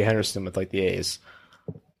for Ricky Henderson with like the A's.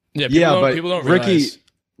 Yeah, people don't realize.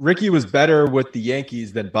 Ricky was better with the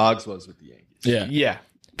Yankees than Boggs was with the Yankees. Yeah, Yeah,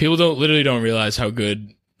 people literally don't realize how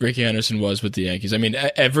good Ricky Henderson was with the Yankees. I mean,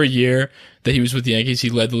 every year that he was with the Yankees, he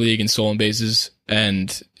led the league in stolen bases,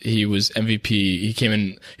 and he was MVP.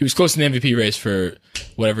 He was close to the MVP race for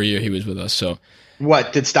whatever year he was with us. So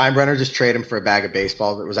What did Steinbrenner just trade him for a bag of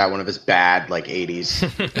baseball? Was that one of his bad like '80s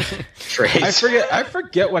trades? I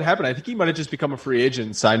forget what happened. I think he might have just become a free agent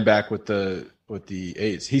and signed back with the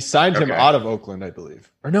A's. He signed him Okay. out of Oakland, I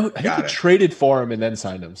believe. Or no, I think Got he it. traded for him and then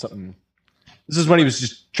signed him. Something. This is when he was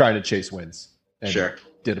just trying to chase wins. And Sure.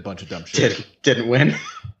 did a bunch of dumb shit. Didn't win.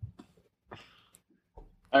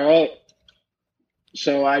 All right.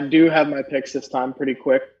 So I do have my picks this time pretty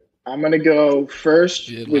quick. I'm going to go first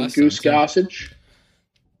You did with last time, Goose too. Gossage.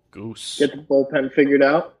 Goose. Get the bullpen figured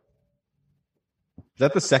out. Is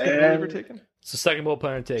that the second And- reliever taken? It's the second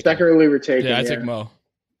bullpen I take. Second reliever taken. yeah, I take Mo.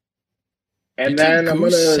 And You then took I'm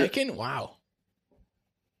going Goose to. second. Wow.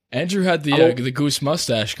 Andrew had the Goose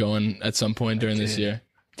mustache going at some point during this year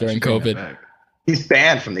during COVID. He's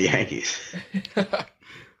banned from the Yankees.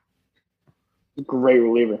 Great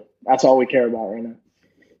reliever. That's all we care about right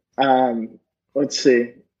now. Let's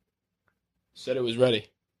see. Said it was ready.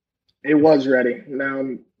 It was ready. Now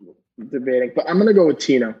I'm debating, but I'm going to go with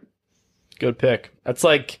Tino. Good pick. That's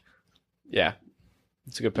like, yeah,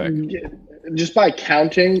 it's a good pick. Just by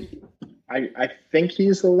counting, I think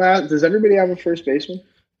he's the last. Does everybody have a first baseman?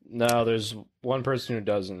 No, there's one person who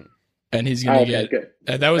doesn't. And he's going to Okay, get.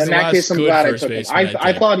 good. That was In the that last case, I'm good glad I first took him. baseman.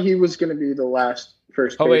 I thought he was going to be the last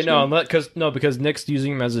first Oh wait, no, baseman. because Nick's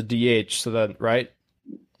using him as a DH. So that right?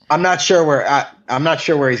 I'm not sure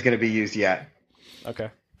where he's going to be used yet. Okay.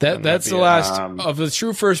 That's might the be last it. of the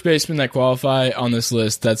true first basemen that qualify on this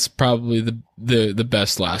list. That's probably the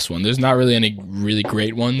best last one. There's not really any really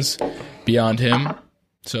great ones beyond him.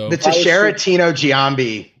 So, The Teixeira, Tino,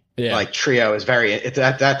 Giambi yeah. like trio is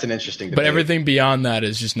that's an interesting debate. But everything beyond that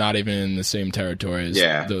is just not even in the same territory as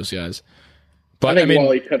Yeah. those guys. I But think I mean,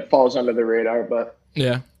 Wally Pitt falls under the radar, but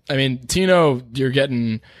yeah. I mean, Tino, you're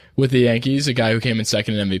getting with the Yankees a guy who came in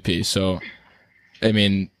second in MVP. So, I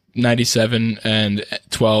mean, 97 and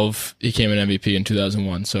 12, he came in MVP in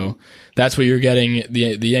 2001. So that's what you're getting,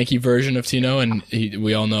 the Yankee version of Tino, and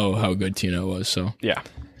we all know how good Tino was. So Yeah.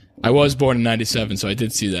 I was born in 97, so I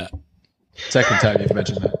did see that. Second time you've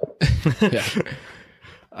mentioned that.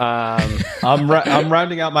 Yeah. I'm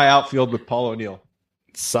rounding out my outfield with Paul O'Neill.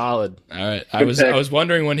 Solid. All right. I Good was pick.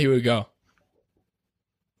 wondering when he would go.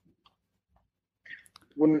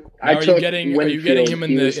 when Now, are you getting him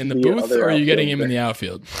in the booth, or are you getting him in the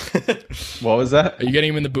outfield? What was that? Are you getting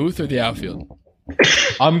him in the booth or the outfield?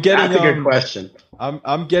 I'm getting That's a good question.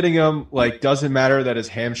 I'm getting him like doesn't matter that his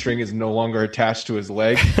hamstring is no longer attached to his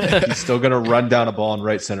leg. He's still gonna run down a ball in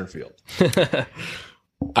right center field.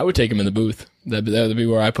 I would take him in the booth. That would be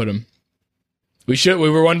where I put him. We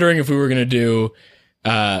were wondering if we were going to do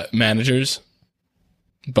managers,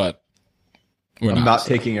 but we're I'm not. not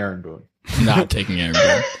taking Aaron Boone. Not taking Aaron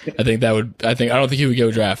Boone. I don't think he would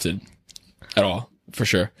go drafted at all for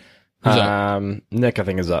sure. Who's up? Nick, I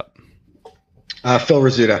think, is up. Phil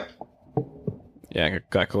Rizzuto. Yeah,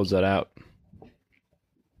 got close that out.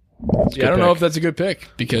 Yeah, I don't know if that's a good pick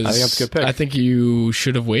because I think that's a good pick. I think you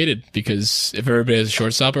should have waited because if everybody has a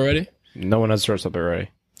shortstop already, No one has shortstop already.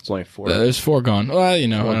 It's only four. there's 4 gone. Well, I One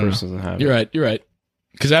don't know. person doesn't have You're it. right.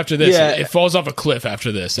 Because after this, Yeah. it falls off a cliff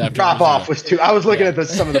after this. After Drop Rizzuto. off was too. I was looking at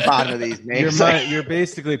some of the bottom of these names. You're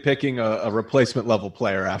basically picking a replacement level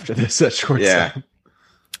player after this at shortstop.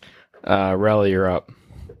 Yeah. Relly, you're up.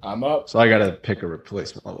 I'm up. So I got to pick a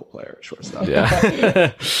replacement level player at shortstop.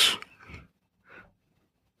 Yeah.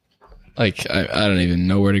 Like, I don't even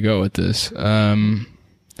know where to go with this.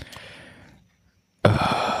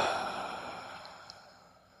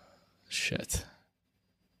 Shit.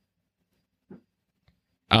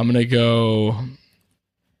 I'm going to go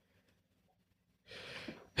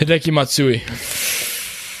Hideki Matsui.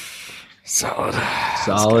 Solid.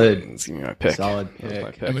 Solid. Give me my pick. Solid That's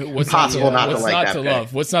my pick. pick. I mean, what's Impossible not to what's like not that to pick.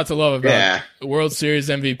 love? What's not to love about Yeah. World Series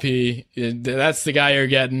MVP? That's the guy you're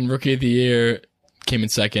getting. Rookie of the Year came in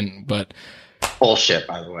second, but Bullshit,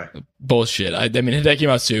 by the way. bullshit. I mean, Hideki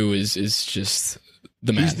Matsui is just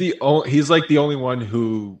the man. He's like the only one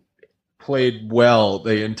who played well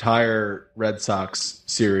the entire Red Sox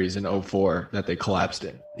series in 04 that they collapsed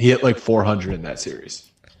in. He hit like 400 in that series.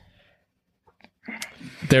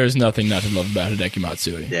 There's nothing not to love about Hideki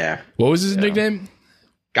Matsui. Yeah. What was his nickname?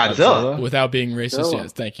 Godzilla. Without being racist, Godzilla.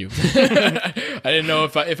 yes. Thank you. I didn't know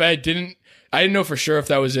I didn't know for sure if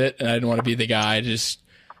that was it, and I didn't want to be the guy just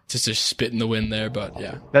to spit in the wind there. But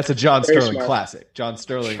yeah, That's a John Very Sterling smart. classic. John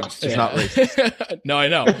Sterling is Yeah. not racist. No, I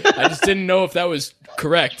know. I just didn't know if that was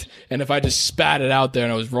correct, and if I just spat it out there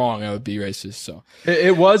and I was wrong, I would be racist. So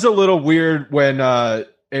It was a little weird when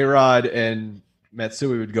A-Rod and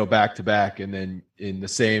Matsui would go back to back, and then in the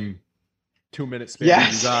same 2-minute span,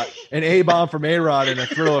 Yes. you got an A-bomb from A-Rod and a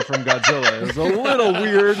thriller from Godzilla. It was a little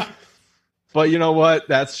weird, but you know what?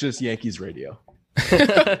 That's just Yankees radio.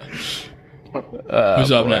 who's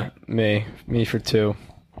up now? Me for 2.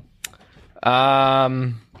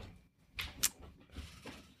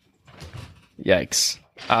 Yikes.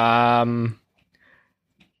 I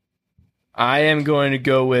am going to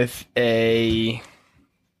go with a.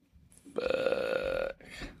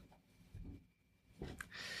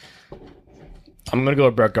 I'm going to go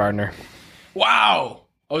with Brett Gardner. Wow,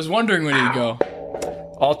 I was wondering when he'd go.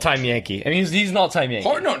 All-time Yankee. I mean, he's an all-time Yankee.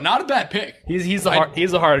 No, not a bad pick. He's the heart of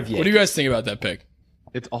Yankee. What do you guys think about that pick?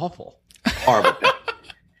 It's awful. Horrible.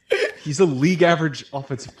 He's a league average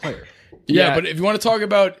offensive player. Yeah, Yeah. but if you want to talk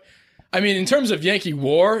about, I mean, in terms of Yankee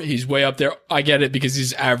WAR, he's way up there. I get it because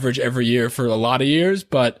he's average every year for a lot of years,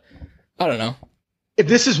 but I don't know. If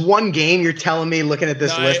this is one game, you're telling me, looking at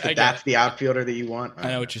this No, list, I that get that's it. the outfielder that you want? I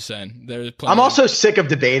know what you're saying. There's plenty I'm also sick of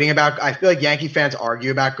debating about. I feel like Yankee fans argue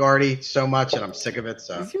about Gardy so much, and I'm sick of it.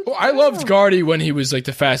 So Well, I loved Gardy when he was like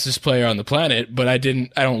the fastest player on the planet, but I don't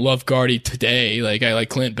love Gardy today. Like I like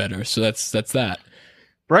Clint better, so that's that.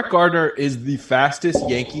 Brett Gardner is the fastest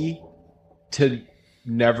Yankee to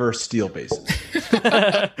never steal bases.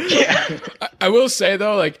 yeah, I will say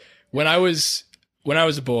though, like when I was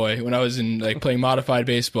a boy, when I was in like playing modified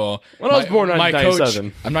baseball, When I was born in my coach,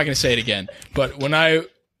 1997. I'm not going to say it again, but when I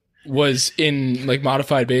was in like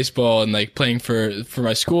modified baseball and like playing for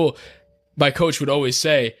my school, my coach would always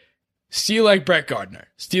say, "Steal like Brett Gardner,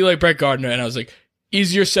 steal like Brett Gardner," and I was like,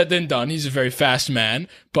 easier said than done. He's a very fast man,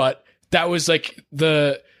 but that was like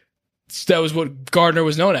that was what Gardner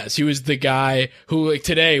was known as. He was the guy who, like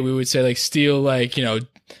today, we would say like steal, like, you know,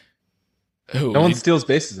 who No one steals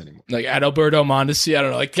bases anymore. like Adalberto Mondesi. I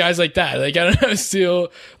don't know, like guys like that. Like I don't know,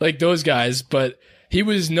 steal like those guys, but he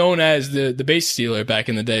was known as the base stealer back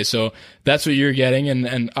in the day. So that's what you're getting,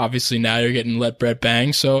 and obviously now you're getting Let Brett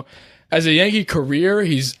Bang. So as a Yankee career,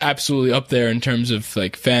 he's absolutely up there in terms of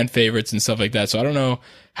like fan favorites and stuff like that. So I don't know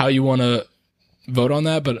how you want to vote on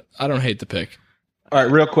that, but I don't hate the pick. All right,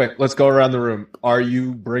 real quick, let's go around the room. Are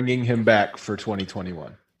you bringing him back for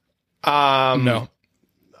 2021? No.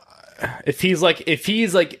 If he's like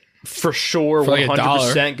for sure For like $1.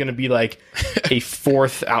 100% going to be like a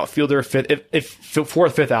fourth outfielder,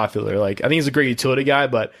 fifth outfielder. Like I think he's a great utility guy,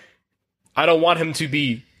 but I don't want him to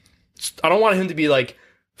be like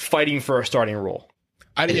fighting for a starting role.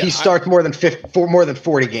 if he starts more than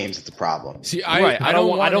 40 games, it's a problem. See, I don't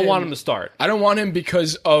want him to start. I don't want him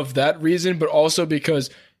because of that reason, but also because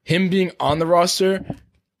him being on the roster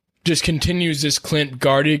just continues this Clint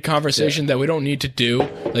Gardy conversation that we don't need to do.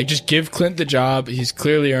 Like, just give Clint the job. He's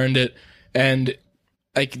clearly earned it. And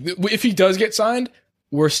like, if he does get signed,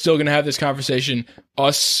 we're still going to have this conversation,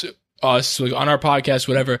 us, like, on our podcast,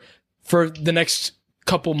 whatever, for the next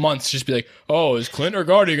couple months. Just be like, oh, is Clint or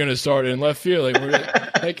Gardy going to start in left field?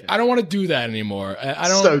 Like, like, I don't want to do that anymore. I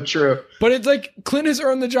don't. So true. But it's like Clint has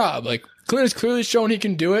earned the job. Like Clint has clearly shown he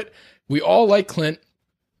can do it. We all like Clint,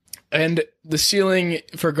 and the ceiling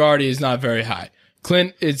for Gardy is not very high.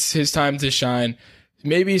 Clint, it's his time to shine.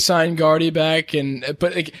 Maybe sign Gardy back,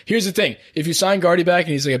 but like, here's the thing: if you sign Gardy back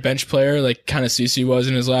and he's like a bench player, like kind of CC was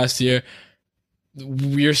in his last year,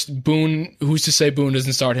 Boone. Who's to say Boone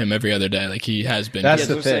doesn't start him every other day like he has been? That's Yeah,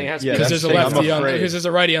 the they're saying thing. it has to Yeah, be- because that's there's the a thing. I'm lefty on afraid. because there's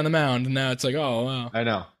a righty on the mound, and now it's like, oh wow. I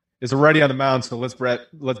know. There's a righty on the mound, so let's bat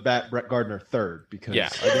Brett Gardner third because Yeah.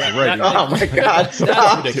 there's a righty on Oh my God! That's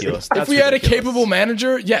Stop. ridiculous. If we had a capable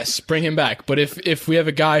manager, yes, bring him back. But if we have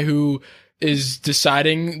a guy who is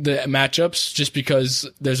deciding the matchups just because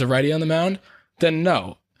there's a righty on the mound, then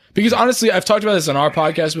no. Because honestly, I've talked about this on our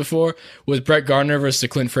podcast before with Brett Gardner versus the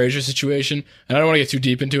Clint Frazier situation, and I don't want to get too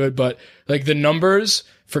deep into it, but like the numbers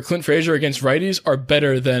for Clint Frazier against righties are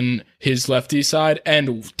better than his lefty side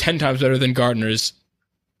and 10 times better than Gardner's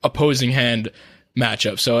opposing hand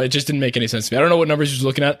matchup. So it just didn't make any sense to me. I don't know what numbers he was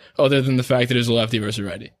looking at other than the fact that it was a lefty versus a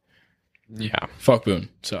righty. Yeah. Fuck Boone.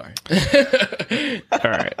 Sorry. All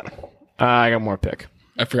right. I got more pick.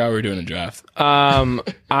 I forgot we were doing a draft. I am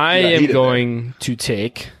heated going to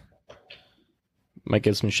take. Might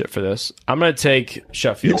get some shit for this. I'm going to take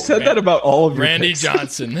Sheffield. You've said that about all of your Randy picks.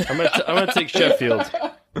 Johnson. I'm going to take Sheffield.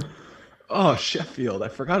 Oh, Sheffield. I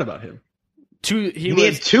forgot about him. He He was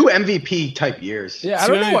had 2 MVP type years. Yeah, I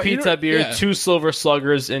two don't know what MVP type year, yeah. 2 Silver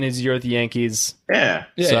Sluggers in his year at the Yankees. Yeah.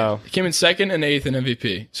 Yeah, So- he came in second and 8th in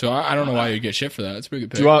MVP. So I don't know why you'd get shit for that. That's a pretty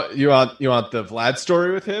good pick. Do you want the Vlad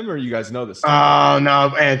story with him, or you guys know this? Story? Oh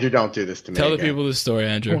no, Andrew, don't do this to me. Tell the again. people this story,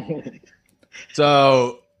 Andrew.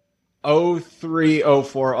 So, 03,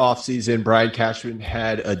 04 offseason, Brian Cashman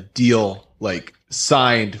had a deal like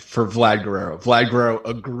signed for Vlad Guerrero. Vlad Guerrero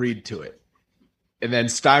agreed to it. And then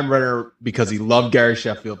Steinbrenner, because he loved Gary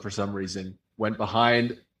Sheffield for some reason, went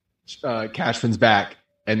behind Cashman's back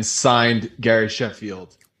and signed Gary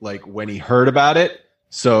Sheffield like when he heard about it.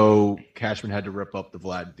 So Cashman had to rip up the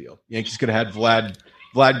Vlad deal. Yankees could have had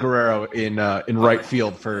Vlad Guerrero in right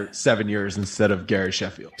field for 7 years instead of Gary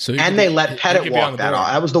Sheffield. So And they let Pettit could be on walk the that board.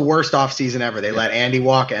 off. That was the worst offseason ever. They let Andy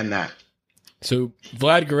walk and that. So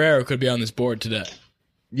Vlad Guerrero could be on this board today.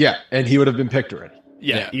 Yeah, and he would have been picked already.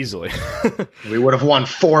 Yeah, easily. We would have won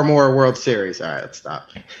 4 more World Series. All right, let's stop.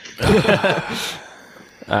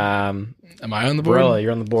 Am I on the board? Barella,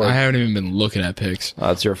 you're on the board. I haven't even been looking at picks.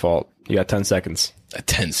 That's your fault. You got 10 seconds.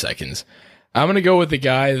 10 seconds. I'm going to go with the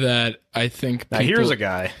guy that I think Now, people- here's a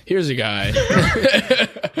guy Here's a guy.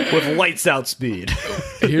 with lights out speed.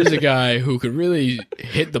 Here's a guy who could really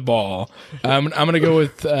hit the ball. I'm going to go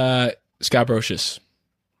with Scott Brocious.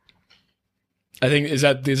 I think is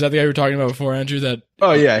that the guy you were talking about before, Andrew? That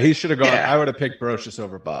Oh yeah, he should have gone. Yeah. I would have picked Brocious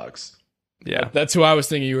over Boggs. Yeah. that's who I was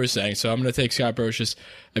thinking you were saying. So I'm going to take Scott Brocious.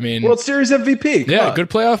 I mean, World Series MVP. Come yeah, on. good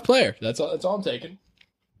playoff player. That's all I'm taking.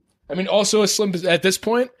 I mean, also a slim at this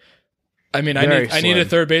point. I mean, Very I need a slim.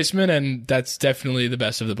 third baseman, and that's definitely the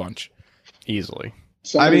best of the bunch. Easily. I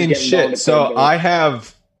Somebody's mean, getting down shit. to So third I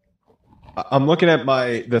have. I'm looking at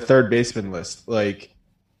the third baseman list. Like,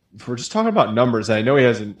 if we're just talking about numbers, I know he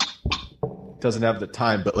doesn't have the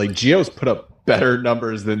time, but like Gio's put up better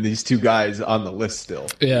numbers than these two guys on the list still.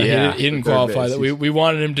 Yeah, Yeah, he didn't third qualify. base. That we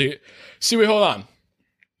wanted him to. See, wait, hold on.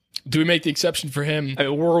 Do we make the exception for him? I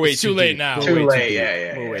mean, we're way It's too late deep. now. We're Too way late. deep.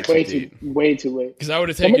 Yeah. We're way Way too too, deep. way too late. Because I would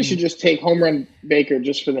have Somebody taken. should just take Home Run Baker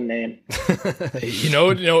just for the name. You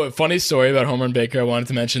know, a funny story about Home Run Baker. I wanted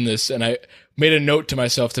to mention this, and I made a note to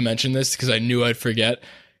myself to mention this because I knew I'd forget.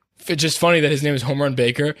 It's just funny that his name is Home Run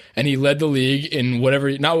Baker, and he led the league in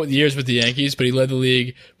whatever, not with years with the Yankees, but he led the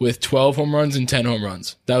league with 12 home runs and 10 home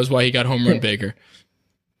runs. That was why he got Home Run Baker.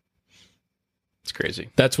 It's crazy.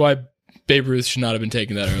 That's why Babe Ruth should not have been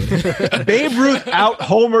taken that early. Babe Ruth out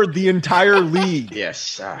homered the entire league.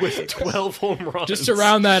 Yes. With 12 home runs. Just to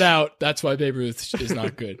round that out, that's why Babe Ruth is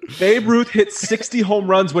not good. Babe Ruth hit 60 home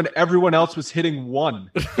runs when everyone else was hitting one.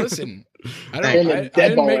 Listen, I In don't. the I dead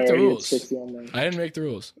didn't ball make the area, he had rules. 60 on there. I didn't make the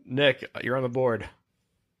rules. Nick, you're on the board.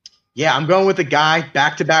 Yeah, I'm going with the guy.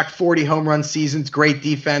 Back-to-back 40 home run seasons. Great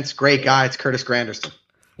defense. Great guy. It's Curtis Granderson.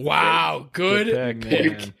 Wow, good Good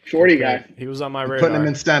pick. pick. Shorty guy. He was on my radar. Putting him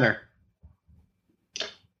in center.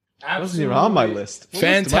 That wasn't even on my list. What list am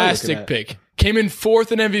I looking Fantastic at? pick. Came in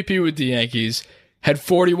 4th in MVP with the Yankees. Had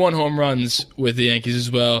 41 home runs with the Yankees as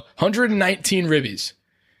well. 119 ribbies.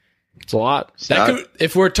 It's a lot. That could,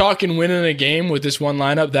 if we're talking winning a game with this one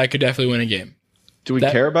lineup, that could definitely win a game. Do we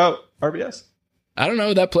That- care about RBS? I don't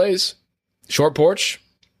know. That plays. Short porch.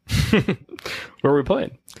 Where are we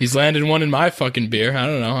playing? He's landed one in my fucking beer. I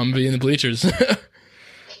don't know. I'm gonna be in the bleachers.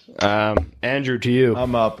 Andrew, to you.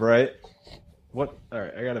 I'm up, right? What? All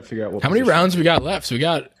right, I got to figure out what. How many position. rounds we got left? So we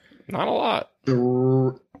got Not a lot.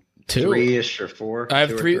 2. 3-ish or 4. I have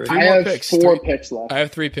 2 or three- 3. three- I more have picks. 4 Three. picks left. I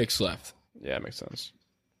have 3 picks left. Yeah, makes sense.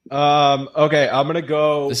 Okay, I'm gonna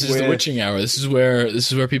go. This is with, the witching hour. This is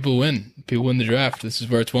where people win. People win the draft. This is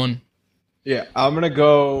where it's won. Yeah, I'm gonna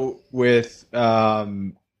go with.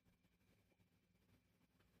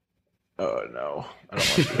 Oh no, I don't want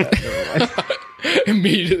to do that. Never mind.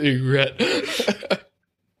 Immediately regret.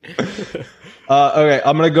 Okay,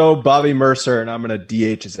 I'm gonna go Bobby Mercer, and I'm gonna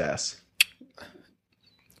DH his ass.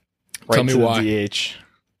 Tell me to the why. DH.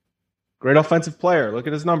 Great offensive player. Look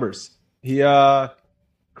at his numbers. He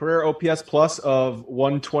career OPS plus of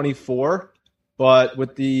 124. But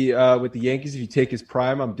with the Yankees, if you take his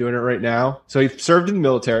prime, I'm doing it right now. So he served in the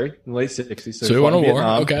military in the late 60s. So he won fought a in war.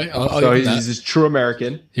 Vietnam. Okay, I'll So give him he's that. a true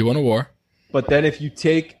American. He won a war. But then if you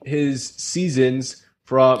take his seasons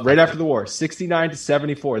from right after the war, 69 to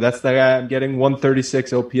 74, that's the guy I'm getting,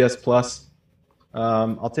 136 OPS plus.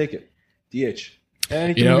 I'll take it. DH.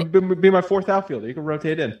 And he can be my fourth outfielder. You can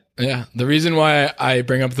rotate in. Yeah. The reason why I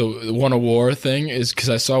bring up the won a war thing is because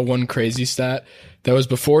I saw one crazy stat that was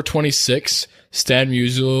before 26. Stan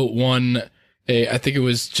Musial won I think it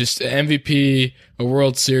was just an MVP, a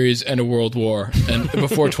World Series, and a World War, and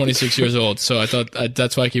before 26 years old. So I thought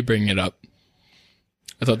that's why I keep bringing it up.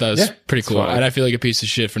 I thought that was pretty cool, and I feel like a piece of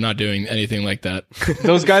shit for not doing anything like that.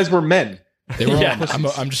 Those guys were men. They were.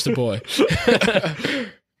 I'm just a boy.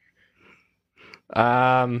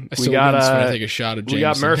 I We still got win when I take a shot at Jameson. we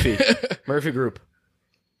got Murphy. Murphy Group.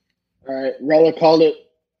 All right, Rella called it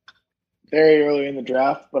very early in the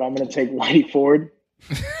draft, but I'm going to take Whitey Ford.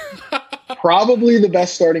 Probably the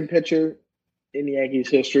best starting pitcher in Yankees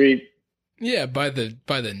history. Yeah, by the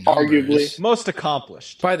numbers. Arguably. Most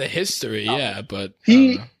accomplished. By the history, yeah, but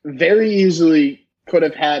He very easily could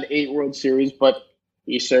have had 8 World Series, but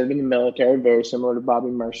he served in the military, very similar to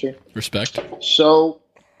Bobby Mercer. respect. So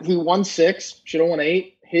he won 6, should have won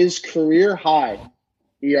 8. His career high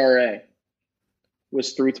ERA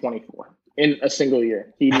was 3.24 in a single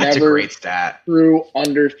year. He That's a never great stat. threw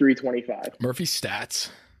under 3.25. Murphy stats.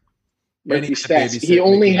 And Murphy he had to stats. babysit He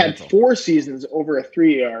only Mickey had Mantle. 4 seasons over a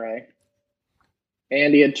 3 ERA.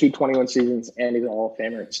 And he had 221 seasons, and he's a Hall of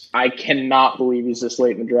Famer. I cannot believe he's this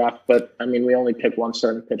late in the draft, but I mean, we only pick one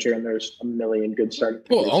starting pitcher, and there's a million good starting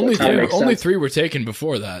pitchers. Well, so only it kinda three, makes only sense. 3 were taken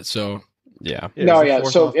before that, so Yeah. No, he's the yeah.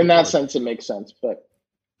 fourth So off in the that board. sense, it makes sense.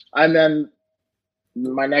 And then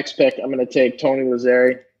my next pick, I'm going to take Tony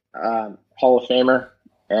Lazzari, Hall of Famer,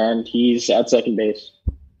 and he's at second base,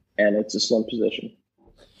 and it's a slim position.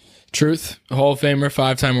 truth, Hall of Famer,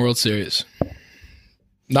 5-time World Series.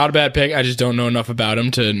 Not a bad pick. I just don't know enough about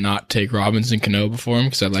him to not take Robinson Cano before him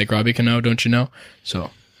because I like Robbie Cano, don't you know? So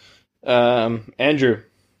Andrew,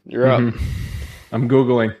 you're up. I'm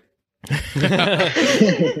Googling.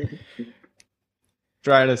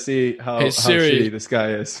 Trying to see how Hey, Siri. shitty this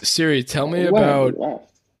guy is. Siri, tell me Wow, about wow.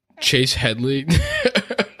 Chase Headley.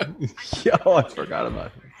 Yo, I forgot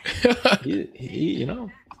about him. He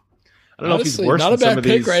I don't know if he's Honestly, worse not a than some bad of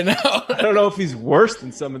pick these. right now. I don't know if he's worse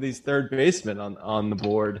than some of these third basemen on the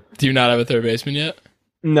board. Do you not have a third baseman yet?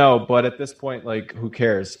 No, but at this point, like, who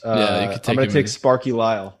cares? Yeah, you could take I'm going him to take in. Sparky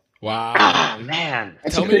Lyle. Wow. Ah, man.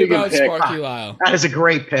 That's Tell a me pretty good about pick. Sparky Lyle. That is a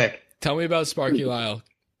great pick. Tell me about Sparky Lyle.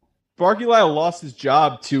 Sparky Lyle lost his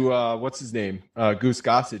job to what's his name, Goose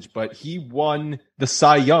Gossage, but he won the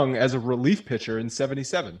Cy Young as a relief pitcher in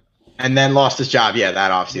 '77. And then lost his job,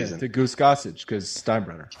 that offseason. To Goose Gossage because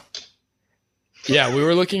Steinbrenner. Yeah, we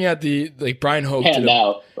were looking at Brian Hoke Hand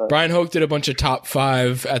out. But Brian Hoke did a bunch of top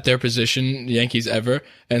 5 at their position, the Yankees ever,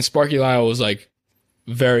 and Sparky Lyle was like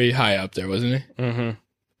very high up there, wasn't he? Mm-hmm.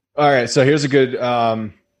 All right, so here's a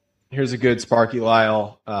good Sparky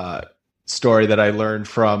Lyle story that I learned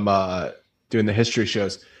from doing the history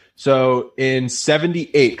shows. So in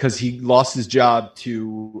 '78, because he lost his job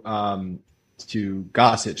to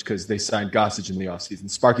Gossage because they signed Gossage in the offseason,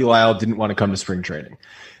 Sparky Lyle didn't want to come to spring training.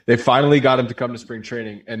 They finally got him to come to spring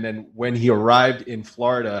training, and then when he arrived in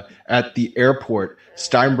Florida at the airport,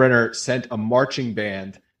 Steinbrenner sent a marching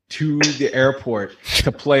band to the airport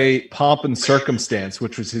to play Pomp and Circumstance,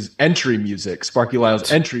 which was his entry music, Sparky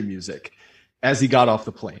Lyle's entry music, as he got off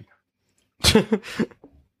the plane.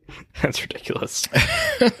 That's ridiculous.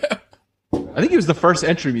 I think he was the first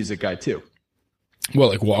entry music guy, too. What,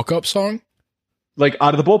 like walk-up song? Like,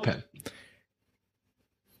 out of the bullpen.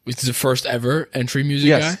 Was he the first ever entry music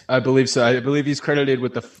Yes, guy? I believe so. I believe he's credited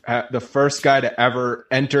with the first guy to ever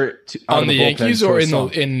enter out On of the bullpen Yankees for or a in song.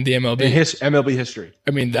 the MLB? In MLB history.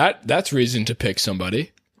 I mean, that's reason to pick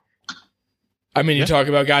somebody. I mean, you talk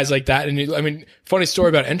about guys like that, and funny story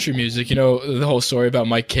about entry music. You know the whole story about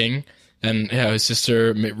Mike King and how his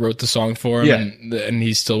sister wrote the song for him, and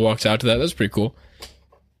he still walks out to that. That's pretty cool.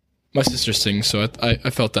 My sister sings, so I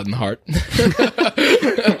felt that in the heart.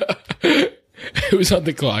 Who's on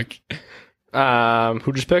the clock?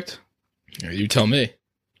 Who just picked? You tell me.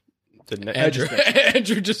 Did Nick? Andrew.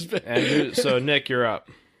 Andrew just picked. Andrew. So Nick, you're up.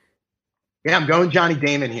 Yeah, I'm going Johnny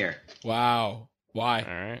Damon here. Wow. Why?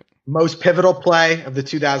 All right. Most pivotal play of the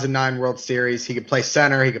 2009 World Series. He could play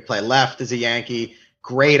center. He could play left as a Yankee.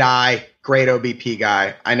 Great eye. Great OBP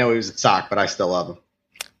guy. I know he was at Sock, but I still love him.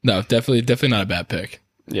 No, definitely not a bad pick.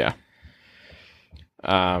 Yeah.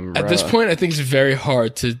 At this point, I think it's very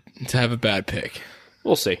hard to have a bad pick.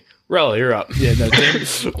 we'll see. Rella, you're up. Yeah, no, Damon,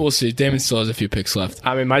 we'll see. Damon still has a few picks left.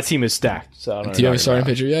 I mean, my team is stacked. So I don't know. Do you have a starting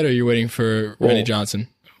pitcher yet, or are you waiting for Randy Johnson?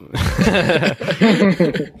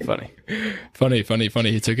 Funny.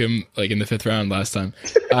 He took him like in the 5th round last time.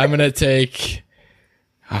 I'm gonna take.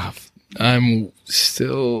 I'm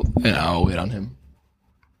still. I'll wait on him.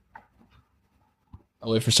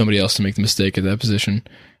 I'll wait for somebody else to make the mistake at that position.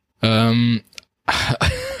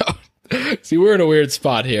 See, we're in a weird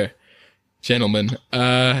spot here, gentlemen.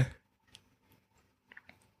 Am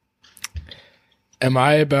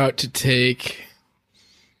I about to take?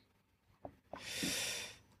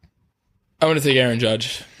 I'm going to take Aaron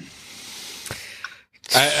Judge.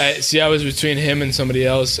 I see. I was between him and somebody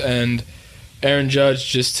else, and Aaron Judge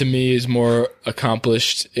just to me is more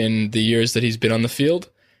accomplished in the years that he's been on the field.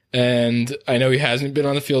 And I know he hasn't been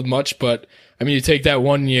on the field much, but I mean, you take that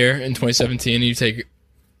 1 year in 2017, and you take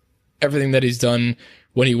everything that he's done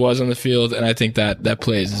when he was on the field, and I think that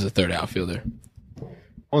plays as a third outfielder.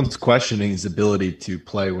 One's questioning his ability to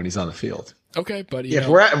play when he's on the field. Okay, but If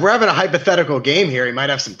we're having a hypothetical game here, he might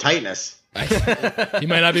have some tightness. he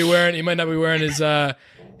might not be wearing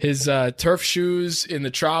his turf shoes in the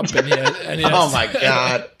trop, and he has, Oh my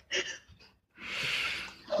god!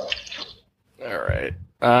 All right.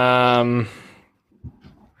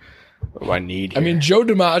 What do I need here? I mean, Joe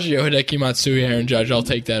DiMaggio, Hideki Matsui, Aaron Judge. I'll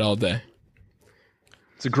take that all day.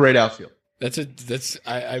 It's a great outfield.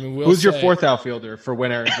 I mean, who's your 4th outfielder for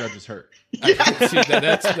when Aaron Judge is hurt?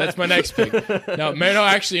 That's my next pick. No,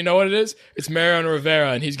 actually, you know what it is? It's Mariano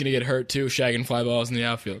Rivera, and he's going to get hurt too, shagging fly balls in the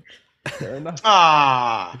outfield. Fair enough.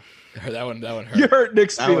 That one hurt. You hurt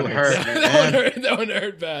Nick's That one feelings. hurt, man. That one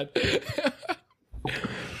hurt bad.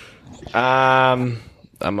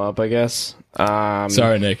 I'm up, I guess.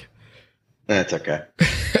 Sorry, Nick. That's okay.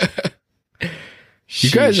 You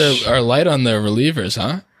guys are light on the relievers,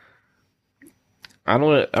 huh? I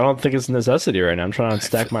don't think it's a necessity right now. I'm trying to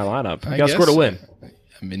stack my lineup. I You got to score to guess. win.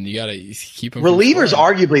 I mean, you got to keep them. Relievers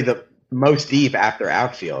arguably the most deep after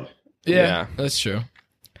outfield. Yeah, that's true.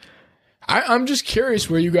 I'm just curious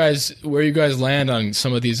where you guys land on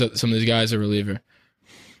some of these guys at reliever.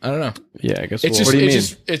 I don't know. Yeah, I guess. It's we'll,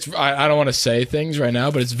 just I don't want to say things right now,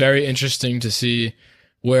 but it's very interesting to see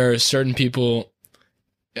where certain people.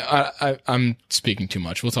 I'm speaking too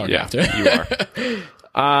much. We'll talk after. You are.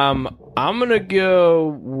 I'm gonna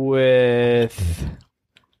go with.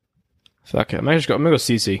 Fuck it. I'm gonna go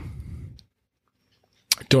CC.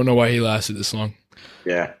 Don't know why he lasted this long.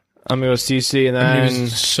 Yeah. I'm gonna go CC, and I mean, then he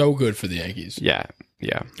was so good for the Yankees. yeah.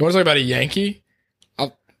 You want to talk about a Yankee?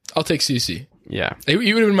 I'll take CC. Yeah. He would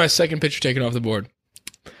have been my second pitcher taken off the board.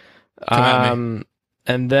 Come at me.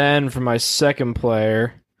 And then for my second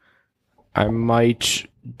player, I might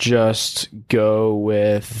just go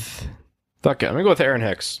with. Fuck it. I'm gonna go with Aaron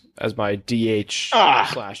Hicks as my DH /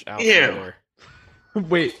 outfielder.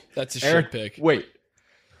 Wait, That's a Aaron, shit pick. wait.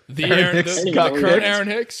 The Aaron Hicks the got current picked? Aaron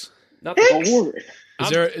Hicks? Not Hicks?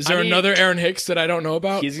 Is there another Aaron Hicks that I don't know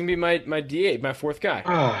about? He's gonna be my DH, my 4th guy.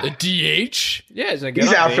 A DH? Yeah,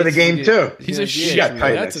 He's out for the game too. He's a DH. shit. got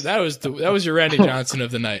tightness. That was your Randy Johnson of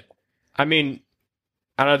the night. I mean,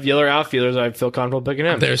 out of the other outfielders, I feel comfortable picking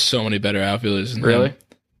him. There's so many better outfielders than Really? him.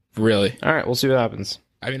 Really. All right, we'll see what happens.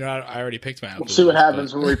 I mean, I already picked my We'll outfielders. see what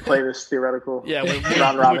happens when we play this theoretical Yeah,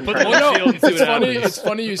 round robin put tournament. Well, no, Field and see it's what funny. happens. It's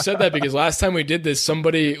funny you said that because last time we did this,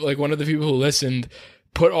 somebody, like one of the people who listened,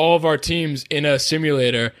 put all of our teams in a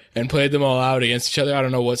simulator and played them all out against each other. I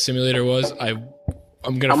don't know what simulator it was.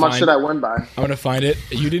 I'm gonna. How much did I win by? I'm gonna find it.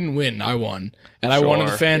 You didn't win. I won, and I won in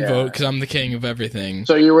the Sure. fan Yeah. vote because I'm the king of everything.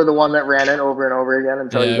 So you were the one that ran it over and over again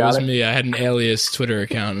until Yeah, you it got was it? me. I had an alias Twitter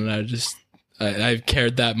account, and I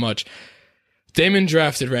cared that much. Damon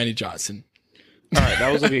drafted Randy Johnson, All right,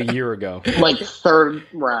 that was like a year ago. Like 3rd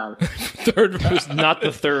round. third round. Not the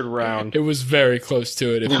 3rd round. It was very close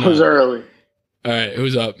to it. If It not. was early. All right,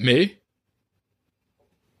 who's up? Me?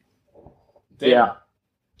 Yeah.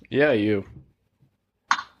 Yeah, you.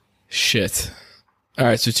 Shit. All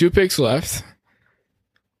right, so 2 picks left.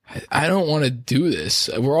 I don't want to do this.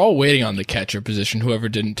 We're all waiting on the catcher position, whoever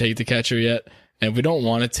didn't take the catcher yet. And we don't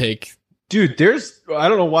want to take... Dude, I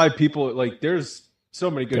don't know why people, there's so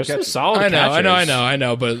many good There's some catches. solid I know,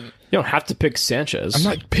 catchers. but You don't have to pick Sanchez. I'm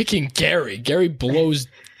not picking Gary. Gary blows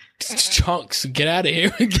chunks. Get out of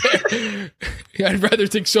here. I'd rather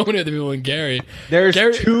take so many other people than Gary. There's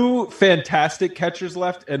Gary- 2 fantastic catchers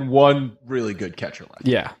left and 1 really good catcher left.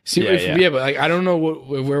 Yeah. See, but like I don't know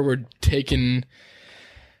where we're taking.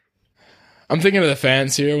 I'm thinking of the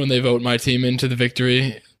fans here when they vote my team into the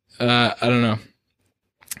victory. I don't know.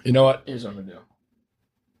 You know what? Here's what I'm gonna do.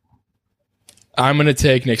 I'm gonna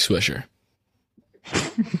take Nick Swisher.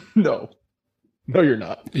 No, you're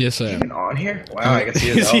not. Yes, I am. Even on here? Wow, I guess he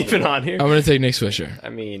Is is he even on here? I'm gonna take Nick Swisher. I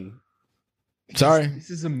mean, Sorry, This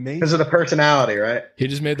is amazing. because of the personality, right? he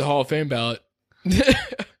just made the Hall of Fame ballot. Yeah,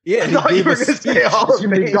 I he thought you gave were a going to say speech. Hall He's of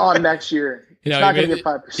gonna be Fame. gone next year. You He's know, not he gonna made, get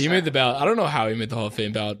 5%. he made the ballot. I don't know how he made the Hall of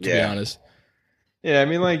Fame ballot. To be Yeah. honest, Yeah, I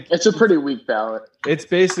mean, like It's a pretty weak ballot. it's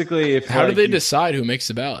basically if how do like, they you- decide who makes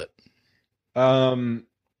the ballot?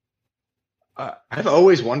 I've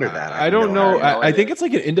always wondered that. I don't know. I have no I idea. think it's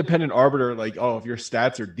like an independent arbiter. Like, oh, if your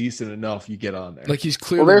stats are decent enough, you get on there. Like he's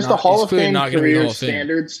clearly Well, there's not, the Hall he's of clearly Fame not going to be the career Hall of Fame.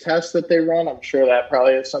 standards test that they run. I'm sure that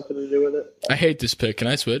probably has something to do with it. I hate this pick. Can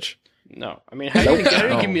I switch? no. I mean, how do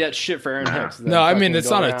you give me that shit for Aaron Hicks? and then No, I mean fucking it's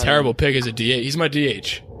go not a around terrible pick as a DH. He's my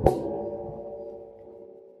DH.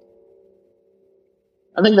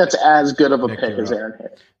 I think that's as good of a Nick, pick you're as up. Aaron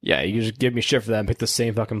Hicks. Yeah, you just give me shit for that and pick the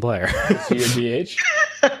same fucking player. Was he your DH?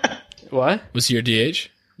 What? Was he your DH?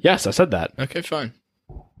 Yes, I said that. Okay, fine.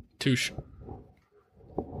 Touche.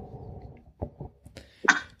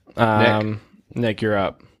 Nick, you're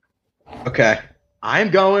up. Okay. I'm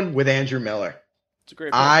going with Andrew Miller. It's a great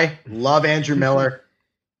pick. I love Andrew Miller.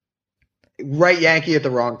 Right Yankee at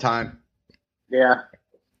the wrong time. Yeah, I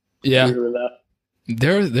Yeah, agree with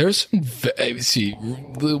that. there's some. See,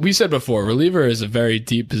 we said before, reliever is a very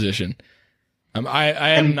deep position. I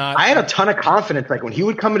am And not. I had a ton of confidence. Like when he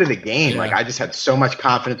would come into the game, Yeah. like I just had so much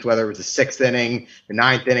confidence, whether it was the 6th inning, the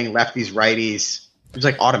 9th inning, lefties, righties. It was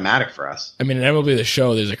like automatic for us. I mean, in MLB The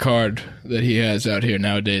Show, there's a card that he has out here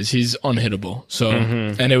nowadays. He's unhittable. So,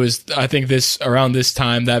 and it was, I think around this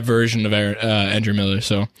time, that version of Andrew Miller.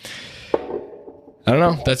 So, I don't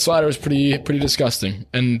know. That slider was pretty disgusting.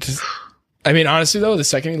 And I mean, honestly though, the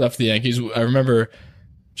second he left the Yankees, I remember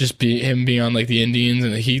just him being on like the Indians,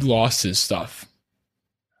 and he lost his stuff.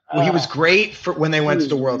 Well, he was great for when they went to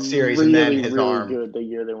the World Series, and then his arm. Good the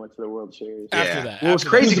year they went to the World Series. After that, Well, it was after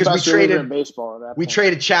crazy He was the because best we reliever traded in baseball at that we point.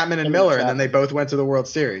 traded Chapman and Him and Miller, and then Chapman. they both went to the World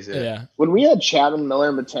Series. that. Yeah. When we had Chapman, Miller,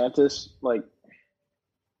 and Matantis, like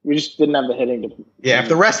we just didn't have the hitting to. Yeah, if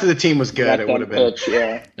the rest of the team was good, let it them would have been. pitch.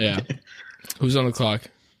 Yeah, Yeah. Who's on the clock?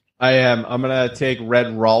 I am. I'm gonna take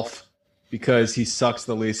Red Rolf because he sucks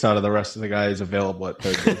the least out of the rest of the guys available at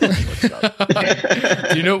third base.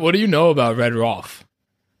 What do you know about Red Rolf?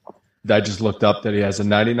 I just looked up that he has a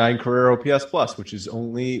 99 career OPS plus, which is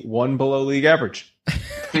only 1 below league average.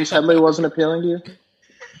 Chase Headley wasn't appealing to you.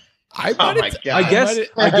 I Oh might my have- God.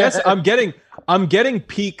 I guess I'm getting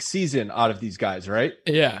peak season out of these guys, right?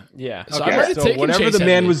 Yeah. Yeah. So Okay. I might have So taken whatever Chase the man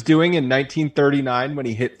Headley. was doing in 1939 when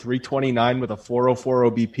he hit 329 with a 404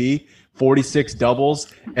 OBP, 46 doubles,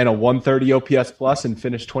 and a 130 OPS plus, and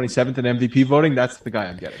finished 27th in MVP voting, that's the guy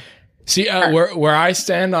I'm getting. See, where I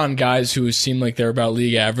stand on guys who seem like they're about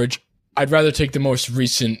league average, I'd rather take the most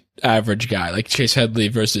recent average guy, like Chase Headley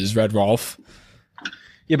versus Red Rolf.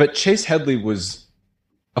 Yeah, but Chase Headley was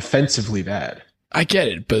offensively bad. I get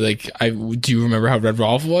it, but like, do you remember how Red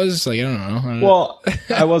Rolf was? Like, I don't know. Well,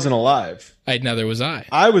 I wasn't alive. Neither was I.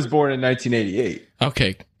 I was born in 1988.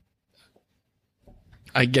 Okay.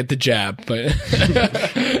 I get the jab, but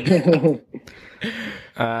who's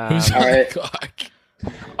on all right. the clock?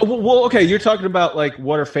 Well, okay, you're talking about like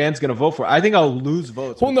what are fans going to vote for? I think I'll lose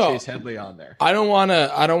votes with no. Chase Headley on there. I don't want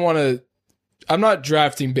to. I'm not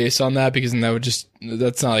drafting based on that because then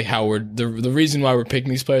that's not like how we're the reason why we're picking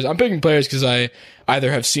these players. I'm picking players because I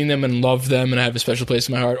either have seen them and love them and I have a special place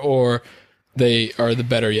in my heart, or they are the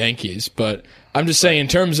better Yankees. But I'm just saying, in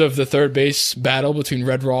terms of the third base battle between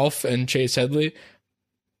Red Rolf and Chase Headley,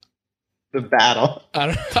 The battle. I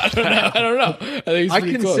don't know. I think it's I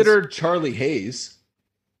pretty close. considered Charlie Hayes.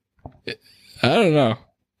 I don't know.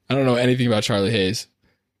 I don't know anything about Charlie Hayes.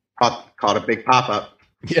 Caught a big pop up.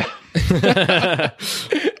 Yeah.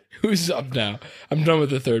 Who's up now? I'm done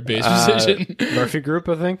with the third base position. Murphy Group,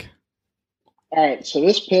 I think. All right, so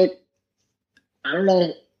this pick, I don't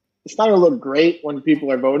know. It's not going to look great when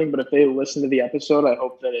people are voting, but if they listen to the episode, I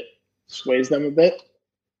hope that it sways them a bit.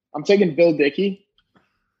 I'm taking Bill Dickey,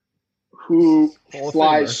 who Hall of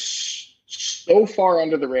flies so far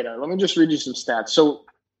under the radar. Let me just read you some stats. So,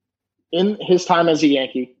 in his time as a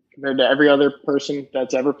Yankee, compared to every other person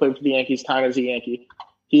that's ever played for the Yankees' time as a Yankee,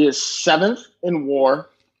 he is 7th in WAR.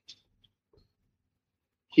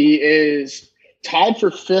 He is tied for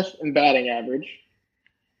 5th in batting average.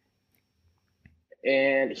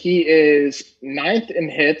 and he is 9th in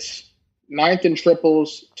hits, 9th in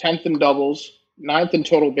triples, 10th in doubles, 9th in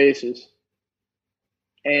total bases,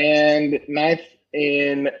 and 9th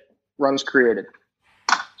in runs created.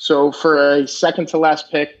 So for a second to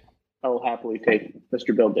last pick, I will happily take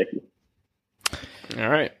Mr. Bill Dickey. All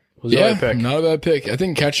right. Who's your other pick? Not a bad pick. I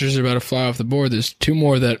think catchers are about to fly off the board. There's two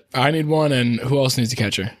more that I need one, and who else needs a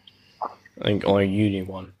catcher? I think only you need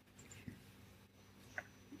one.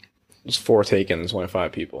 There's 4 taken. There's only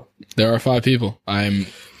 5 people. There are 5 people.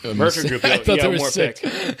 Merchant group. I You thought got there one were more 6.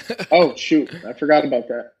 pick. Oh, shoot. I forgot about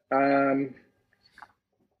that.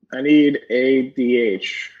 I need a DH.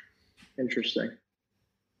 Interesting.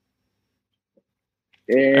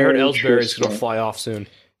 I heard Ellsbury's going to fly off soon.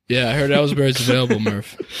 Yeah, I heard Ellsbury's available,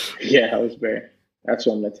 Murph. Yeah, Ellsbury. That's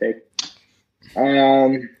what I'm going to take.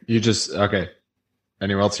 You just okay.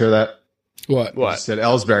 Anyone else hear that? What? You said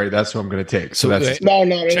Ellsbury. That's who I'm going to take. So that's No.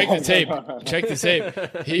 Check no, the tape. no. Check the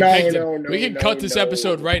tape. He No, picked him. no, no, We can no, cut this no.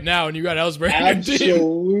 episode right now, and you got Ellsbury in your team.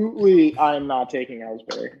 Absolutely, I'm not taking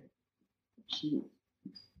Ellsbury.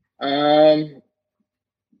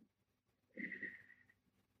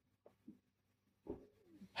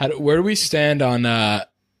 Where do we stand on at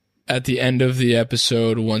the end of the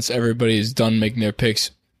episode once everybody's done making their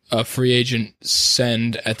picks? A free agent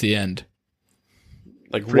send at the end.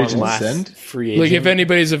 Like Free one agent last send? free agent. Like if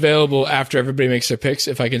anybody's available after everybody makes their picks,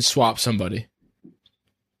 if I can swap somebody.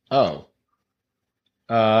 oh.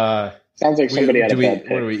 Sounds like somebody had a bad What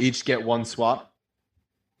pick. do we each get one swap?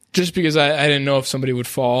 Just because I didn't know if somebody would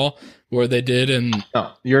fall where they did, and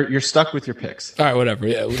No, you're stuck with your picks. all right, whatever.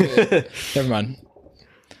 Yeah, never mind.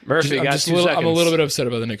 Murphy, I'm, got just 2 a little, seconds. I'm a little bit upset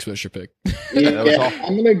about the Nick Swisher pick. That was Yeah, all.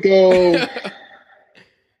 I'm gonna go.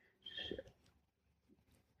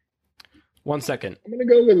 1 second. I'm gonna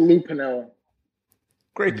go with Lou Piniella.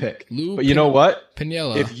 Great pick. Lou But you know what?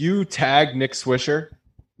 Piniella. If you tag Nick Swisher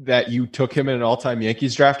that you took him in an all-time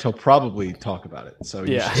Yankees draft, he'll probably talk about it. So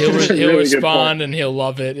you Yeah. should- he'll Really good respond and he'll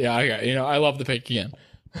love it. Yeah, I love the pick again.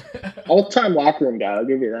 All-time locker room guy. I'll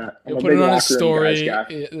give you that. I'm He'll a put big it on his locker room guys story. guy.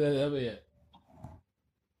 Yeah, that'll be it.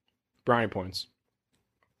 Brownie points.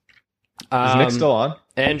 Is Nick still on?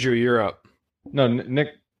 Andrew, you're up. No, Nick.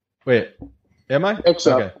 Wait, am I? Nick's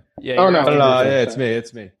up. Okay. Yeah. Oh, you're no. up. No, no, Andrew, yeah, thanks.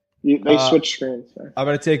 it's me. They switched screens. So. I'm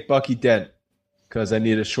going to take Bucky Dent because I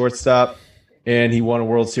need a shortstop, and he won a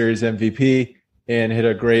World Series MVP and hit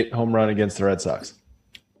a great home run against the Red Sox.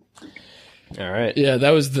 All right. Yeah, that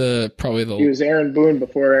was probably He the was Aaron Boone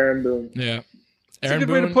before Aaron Boone. yeah. It's a good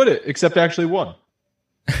way to put it, except actually won.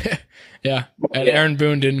 Yeah, and Yeah. Aaron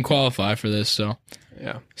Boone didn't qualify for this, so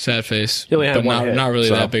Yeah. sad face. He only had but one hit, not really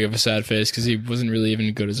so. that big of a sad face because he wasn't really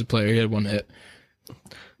even good as a player. He had one hit.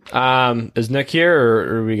 Is Nick here,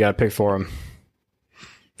 or we got to pick for him?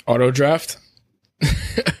 Auto draft.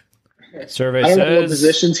 Survey I don't know what says.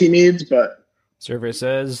 positions he needs, but Survey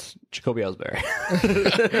says Jacoby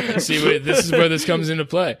Ellsbury. See, this is where this comes into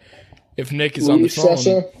play. If Nick is on the Luis phone,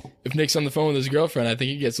 Sessa. if Nick's on the phone with his girlfriend, I think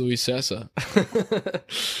he gets Luis Sessa.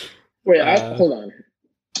 Wait, hold on.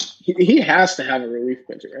 He has to have a relief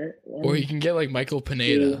pitcher, right? Or he can get like Michael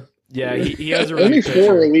Pineda. Yeah, he has a Only relief 4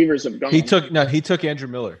 pitcher. relievers have gone. He took Andrew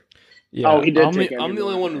Miller. Yeah. Oh, he did I'm, take the, I'm Andrew the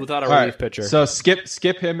only Miller. one without a All relief right, pitcher. so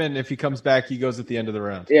skip him, and if he comes back, he goes at the end of the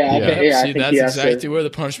round. Yeah, I Yeah. think, I See, think that's he has exactly to. where the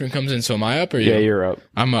punishment comes in. So am I up or you? yeah, you're up.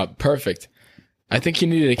 I'm up. Perfect. I think he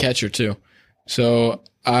needed a catcher too. So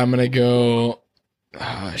I'm gonna go.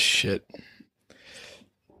 Ah, shit.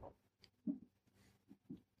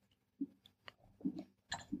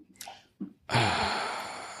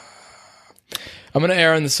 I'm gonna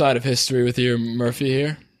err on the side of history with you, Murphy.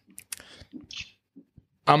 Here,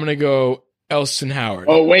 I'm gonna go Elston Howard.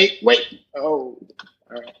 Oh, wait. Oh, all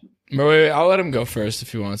right. Wait, I'll let him go first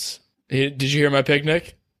if he wants. Did you hear my pick,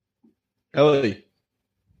 Nick? Ellie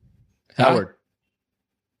Huh? Howard,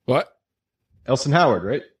 What? Elson Howard,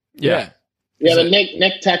 right? Yeah. Yeah, Is but it-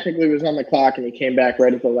 Nick technically was on the clock and he came back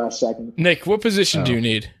right at the last second. Nick, what position do Oh. you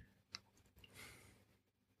need?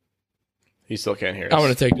 He still can't hear us. I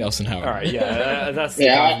want to take Nelson Howard. All right, yeah, that's the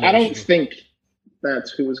Yeah, I don't combination. think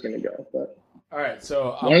that's who was going to go. But All right,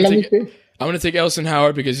 so I'm one gonna MVP. take Elson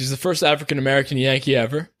Howard because he's the first African American Yankee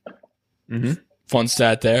ever. Mm-hmm. Fun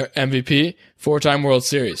stat there. MVP, 4-time World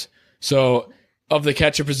Series. So of the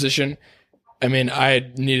catcher position, I mean,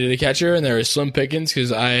 I needed a catcher, and there is slim pickings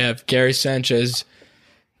because I have Gary Sanchez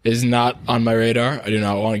is not on my radar. I do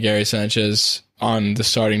not want Gary Sanchez on the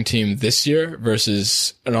starting team this year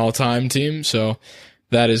versus an all-time team. So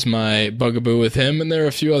that is my bugaboo with him, and there are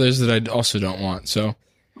a few others that I also don't want. So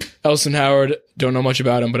Elson Howard, don't know much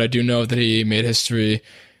about him, but I do know that he made history,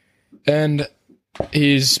 and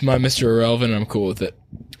he's my Mr. Irrelevant, and I'm cool with it.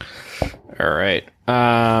 All All right.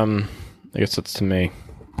 I guess that's to me.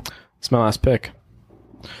 It's my last pick.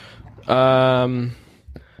 I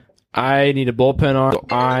need a bullpen arm.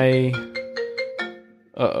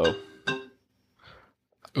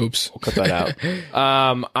 Oops. We'll cut that out.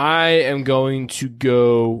 I am going to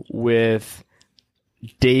go with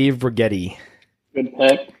Dave Rigetti. Good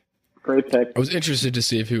pick. Great pick. I was interested to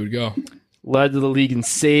see if he would go. Led to the league in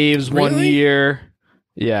saves one Really? year.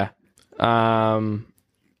 Yeah. And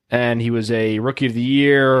he was a Rookie of the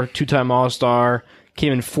Year, 2-time All-Star.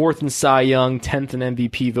 Came in 4th in Cy Young, 10th in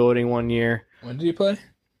MVP voting one year When did he play?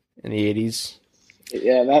 in the 80s.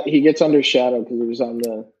 Yeah, that he gets undershadowed because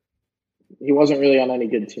he wasn't really on any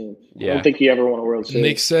good teams. I Yeah. don't think he ever won a World Series.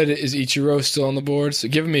 Nick said, is Ichiro still on the board? So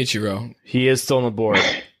give him Ichiro. He is still on the board.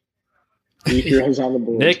 Ichiro's on the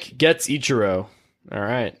board. Nick gets Ichiro. All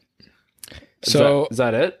right. So Is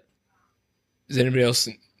that it? does anybody else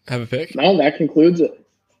have a pick? No, that concludes it.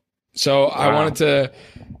 So I Wow. wanted to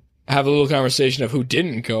have a little conversation of who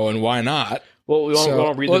didn't go and why not. Well, we So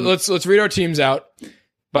won't read them. let's read our teams out.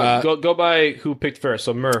 But go by who picked first.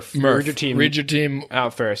 So Murph, read your team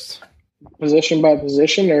out first. Position by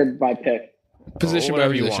position or by pick? Position by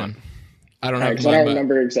whatever you position. want. I don't All right, have 'cause I mine don't by-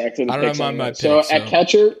 remember exactly the I don't picks have mine anymore. by So pick, at so-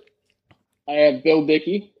 catcher, I have Bill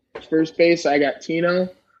Dickey. First base, I got Tino.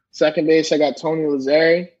 Second base, I got Tony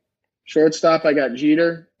Lazzari. Shortstop, I got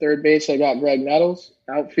Jeter. Third base, I got Greg Nettles.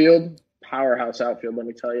 Outfield, powerhouse outfield, let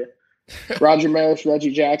me tell you. Roger Maris,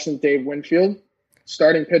 Reggie Jackson, Dave Winfield.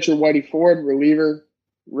 Starting pitcher, Whitey Ford. Reliever,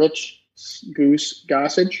 Rich Goose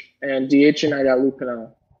Gossage. And DH, I got Lou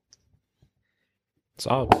Piniella.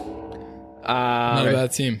 Solid. Not a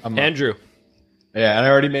bad team. Andrew. Yeah, and I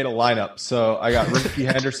already made a lineup. So I got Ricky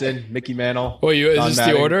Henderson, Mickey Mantle. Oh, is Don this Mattingly.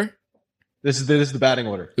 the order? This is the batting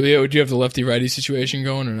order. Yeah, do you have the lefty-righty situation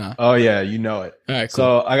going or not? Oh yeah, you know it. All right, cool.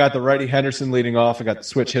 So I got the righty Henderson leading off. I got the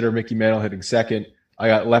switch hitter Mickey Mantle hitting second. I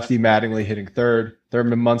got lefty Mattingly hitting third.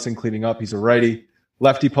 Thurman Munson cleaning up. He's a righty.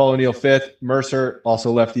 Lefty Paul O'Neill fifth. Mercer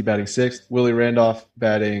also lefty batting sixth. Willie Randolph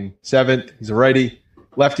batting seventh. He's a righty.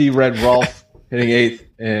 Lefty Red Rolf hitting eighth,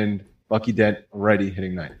 and Bucky Dent righty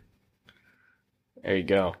hitting ninth. There you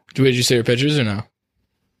go. Did you say your pitchers or no?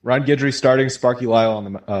 Ron Guidry starting. Sparky Lyle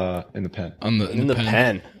on the in the pen. In the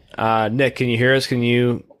pen. Nick, can you hear us? Can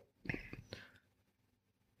you?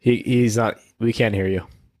 He's not. We can't hear you.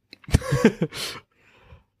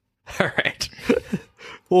 All right.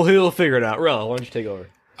 Well, he'll figure it out. Rel, why don't you take over?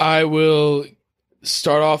 I will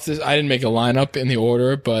start off this. I didn't make a lineup in the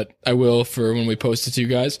order, but I will for when we post it to you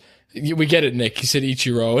guys. We get it, Nick. You said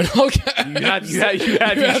Ichiro, and You had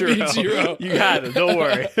Ichiro. You had it. Don't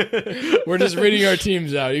worry. We're just reading our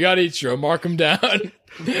teams out. You got Ichiro. Mark them down.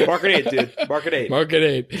 Mark it 8, dude. Mark it 8. Mark it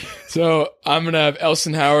 8. So I'm gonna have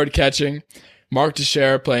Elson Howard catching, Mark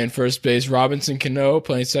Teixeira playing first base, Robinson Cano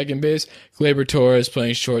playing second base, Gleyber Torres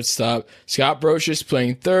playing shortstop, Scott Brocious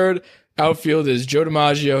playing third. Outfield is Joe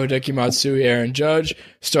DiMaggio, Hideki Matsui, Aaron Judge.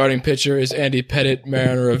 Starting pitcher is Andy Pettit,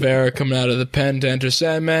 Mariano Rivera coming out of the pen to enter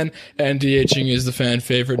Sandman. And DHing is the fan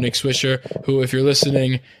favorite Nick Swisher, who, if you're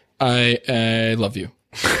listening, I love you.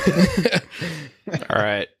 All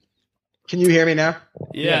right. Can you hear me now?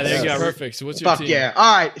 Yeah, there you go. Perfect. So what's your Fuck team? yeah.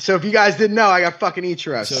 All right. So if you guys didn't know, I got fucking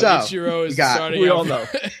Ichiro. So So, Ichiro is starting. we all out-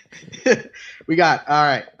 know. we got, all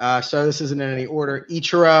right. So this isn't in any order.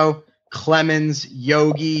 Ichiro, Clemens,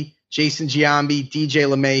 Yogi, Jason Giambi, DJ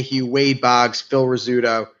LeMahieu, Wade Boggs, Phil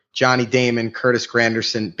Rizzuto, Johnny Damon, Curtis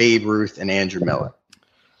Granderson, Babe Ruth, and Andrew Miller.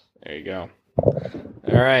 There you go. All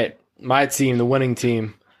right. My team, the winning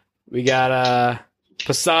team. We got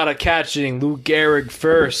Posada catching, Lou Gehrig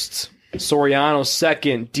first, Soriano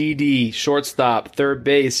second, DD shortstop, third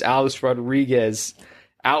base, Alex Rodriguez.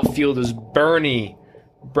 Outfielders Bernie,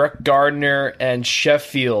 Brett Gardner, and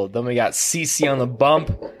Sheffield. Then we got CC on the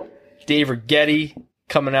bump, Dave Rigetti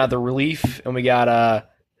coming out of the relief, and we got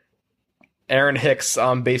Aaron Hicks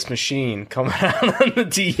on base machine coming out on the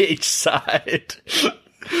DH side.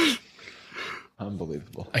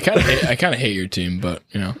 Unbelievable. I kind of hate your team, but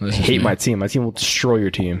you know, this I is hate me. my team. My team will destroy your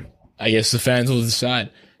team. I guess the fans will decide.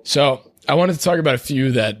 So I wanted to talk about a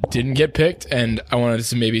few that didn't get picked, and I wanted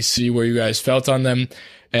to maybe see where you guys felt on them.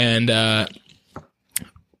 And I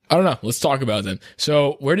don't know. Let's talk about them.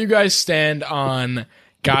 So where do you guys stand on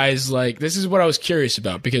guys like, this is what I was curious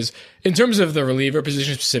about, because in terms of the reliever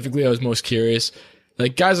position specifically, I was most curious.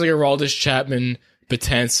 Like guys like Aroldis Chapman,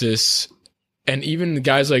 Betances, and even the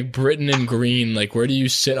guys like Britton and Green, like where do you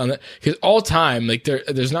sit on that? Because all time, like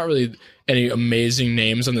there's not really any amazing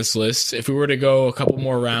names on this list. If we were to go a couple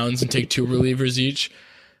more rounds and take 2 relievers each,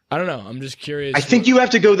 I don't know. I'm just curious. I think you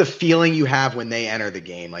have to go the feeling you have when they enter the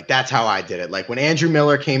game. Like that's how I did it. Like when Andrew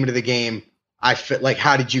Miller came into the game, I felt like,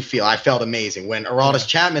 how did you feel? I felt amazing. When Aroldis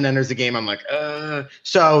Chapman enters the game, I'm like,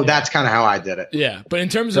 So that's kind of how I did it. Yeah, but in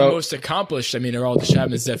terms of most accomplished, I mean, Aroldis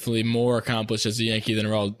Chapman is definitely more accomplished as a Yankee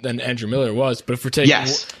than Andrew Miller was. But if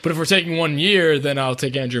we're taking 1 year, then I'll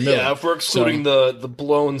take Andrew Miller. Yeah, if we're excluding the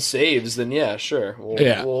blown saves, then yeah, sure. We'll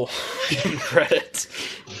give him credit.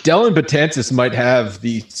 Dellin Betances might have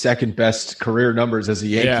the second best career numbers as a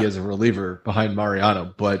Yankee as a reliever behind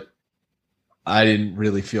Mariano, but I didn't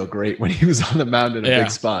really feel great when he was on the mound in a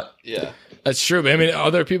big spot. Yeah. That's true. But I mean,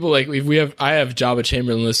 other people I have Jabba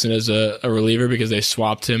Chamberlain listed as a reliever because they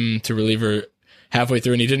swapped him to reliever halfway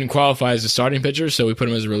through and he didn't qualify as a starting pitcher. So we put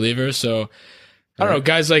him as a reliever. So I don't know,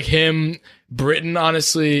 guys like him, Britton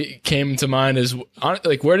honestly came to mind as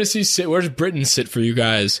like, where does he sit? Where does Britton sit for you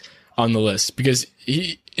guys on the list? Because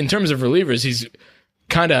in terms of relievers, he's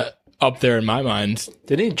kind of up there in my mind.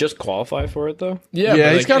 Didn't he just qualify for it though?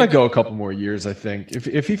 Yeah, he's got to go a couple more years, I think.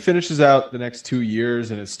 If he finishes out the next 2 years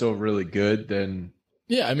and it's still really good, then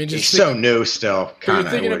I mean, he's so new still. You're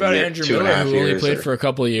thinking about Andrew Miller, who only played for a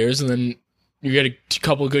couple of years, and then you get a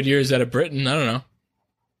couple of good years out of Britton. I don't know.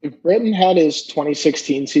 If Britton had his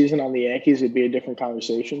 2016 season on the Yankees, it'd be a different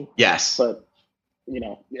conversation. Yes, but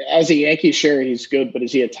as a Yankee, sure, he's good, but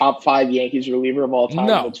is he a top 5 Yankees reliever of all time?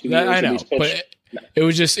 No, I know, but it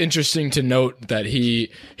was just interesting to note that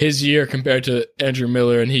his year compared to Andrew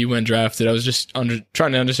Miller and he went drafted. I was just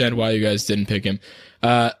trying to understand why you guys didn't pick him.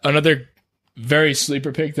 Another very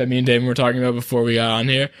sleeper pick that me and Damon were talking about before we got on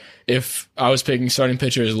here. If I was picking starting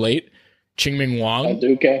pitchers late, Ching-Ming Wang.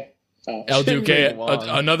 El Duque,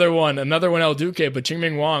 another one El Duque, but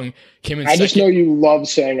Ching-Ming Wang came in second. I just know you love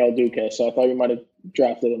saying El Duque, so I thought you might have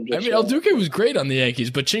drafted him. El Duque was great on the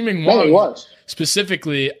Yankees, but Ching-Ming Wang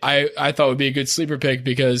specifically, I thought would be a good sleeper pick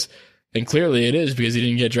because, and clearly it is because he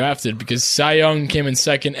didn't get drafted, because Cy Young came in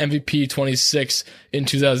second, MVP 26 in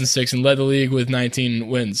 2006, and led the league with 19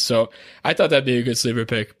 wins. So I thought that'd be a good sleeper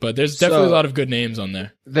pick, but there's definitely a lot of good names on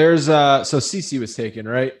there. There's so CC was taken,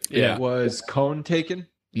 right? Yeah. Was Cone taken?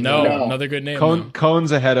 No, another good name.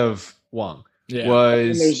 Cone's ahead of Wang. Yeah.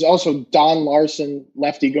 And there's also Don Larson,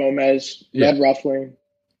 Lefty Gomez, Ned Ruffling,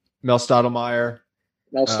 Mel Stottlemyre.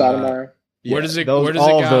 Where does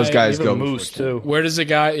all of those guys go? Moose too. Where does a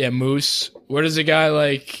guy? Yeah, Moose. Where does a guy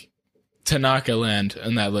like Tanaka land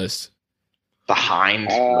on that list? Behind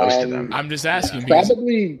most of them. I'm just asking.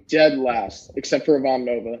 Probably dead last, except for Ivan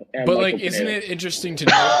Nova. And but Michael isn't Pineda. it interesting to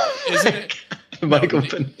know? Isn't it? Michael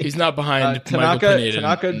Pineda. He's not behind Tanaka. Michael Pineda.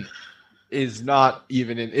 Tanaka is not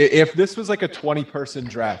even in. If this was like a 20-person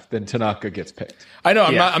draft, then Tanaka gets picked. I know.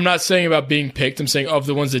 I'm not saying about being picked. I'm saying of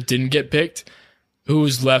the ones that didn't get picked,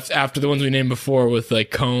 who's left after the ones we named before with like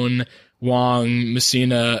Cone, Wang,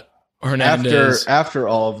 Messina, Hernandez. After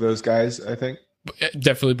all of those guys, I think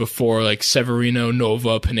definitely before like Severino,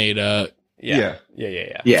 Nova, Pineda. Yeah.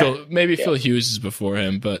 Phil Hughes is before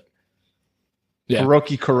him, but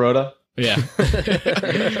Hiroki Kuroda. Yeah.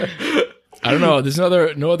 I don't know. There's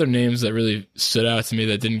no other names that really stood out to me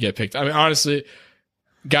that didn't get picked. I mean, honestly,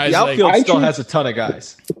 guys, the outfield still has a ton of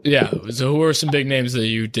guys. Yeah. So who are some big names that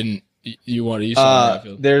you wanted? You saw in the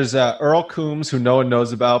outfield? There's Earl Coombs, who no one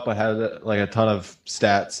knows about, but had a ton of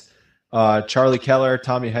stats. Charlie Keller,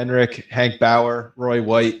 Tommy Henrik, Hank Bauer, Roy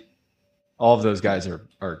White. All of those guys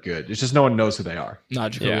are good. It's just no one knows who they are.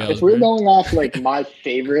 Not Jacoby If we're going off like my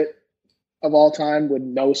favorite of all time with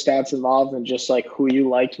no stats involved and just like who you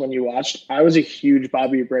liked when you watched, I was a huge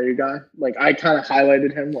Bobby Abreu guy. Like I kind of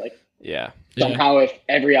highlighted him. Like somehow if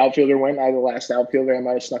every outfielder went, I was the last outfielder, I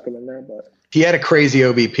might have snuck him in there. But he had a crazy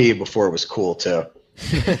OBP before it was cool too.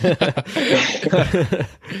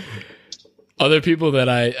 Other people that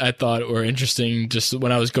I thought were interesting just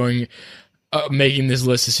when I was going making this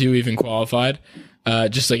list to see who even qualified.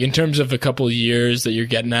 Just like in terms of a couple of years that you're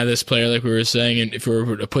getting out of this player, like we were saying, and if we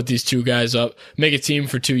were to put these two guys up, make a team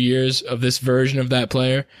for 2 years of this version of that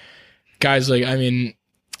player, guys like, I mean,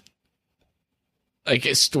 like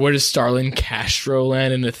where does Starlin Castro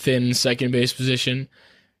land in a thin second base position?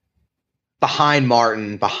 Behind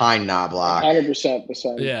Martin, behind Knobloch.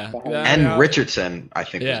 100%. Yeah. And Richardson, I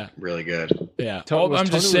think, was really good. Yeah. I'm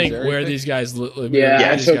just saying where these guys I took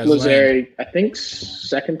Lazari, I think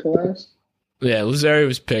second to last. Yeah, Lazari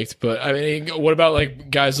was picked, but I mean, what about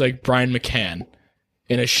like guys like Brian McCann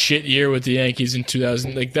in a shit year with the Yankees in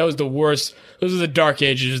 2000? Like that was the worst. Those are the dark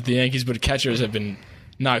ages of the Yankees, but catchers have been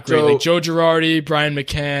not great. Like Joe Girardi, Brian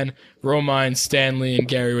McCann, Romine, Stanley, and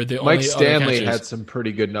Gary were the only Mike Stanley other had some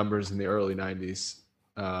pretty good numbers in the early 90s.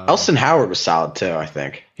 Elson Howard was solid too, I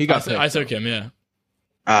think. He got I took him, yeah.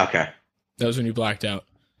 Okay. That was when you blacked out.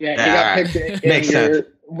 Yeah, he got picked in Makes sense.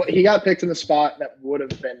 He got picked in the spot that would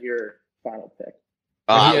have been your final pick.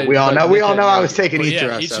 We all know I was taking But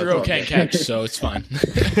yeah, Ichiro. so Ichiro it's can't okay. catch, so it's fine.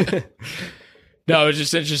 No, it's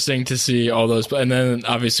just interesting to see all those. And then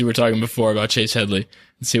obviously we're talking before about Chase Headley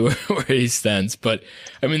and see where he stands. But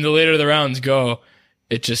I mean, the later the rounds go,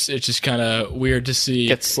 it's just kind of weird to see.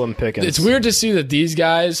 Get slim pickings. It's weird to see that these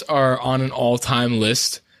guys are on an all-time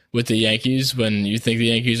list with the Yankees when you think the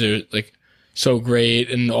Yankees are like so great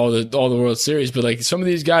and all the World Series. But like some of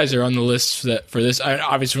these guys are on the list for this.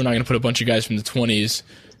 Obviously, we're not going to put a bunch of guys from the 20s.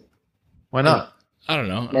 Why not? I don't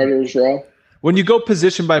know. Murderer's Row. When you go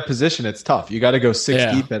position by position, it's tough. You got to go six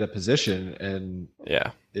Yeah. deep at a position, and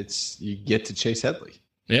Yeah. you get to Chase Headley.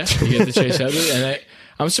 Yeah, you get the Chase Headley, and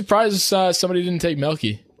I'm surprised somebody didn't take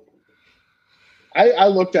Melky. I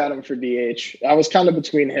looked at him for DH. I was kind of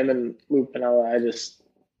between him and Lou Piniella. I just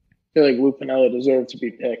feel like Lou Piniella deserved to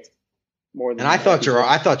be picked more than. And I thought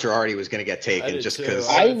Girardi was going to get I taken did just too. because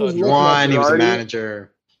I was looking one, at he was a Girardi.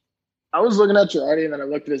 manager. I was looking at Girardi, and then I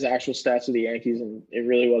looked at his actual stats of the Yankees, and it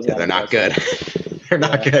really wasn't. Yeah, they're not good. They're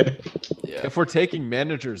not good. Yeah. If we're taking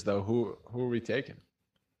managers, though, who are we taking?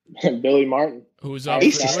 Billy Martin. Who's up?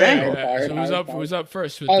 Casey Stengel. Who's up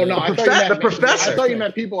first? With Oh no, I thought you meant The professor. I thought you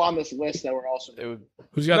meant people on this list that were also. It would,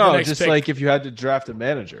 Who's got the No, next just pick? like if you had to draft a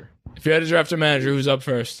manager. If you had to draft a manager, who's up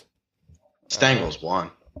first? Stengel's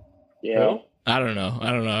one. Yeah. I don't know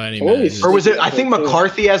any Holy managers. Or was it? I think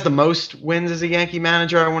McCarthy has the most wins as a Yankee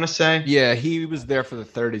manager. I want to say. Yeah, he was there for the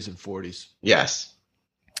 30s and 40s. Yes.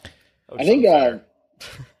 I think I'm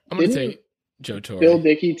gonna didn't take Joe Torre. Bill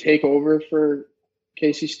Dickey take over for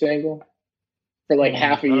Casey Stengel for like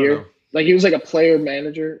half a I don't year. know. Like he was like a player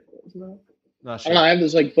manager. Wasn't it? Not I sure. don't know. I have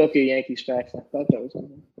this like book of Yankees facts. I thought that was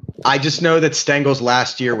something. I just know that Stengel's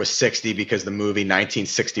last year was 60 because the movie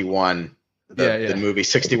 1961. The movie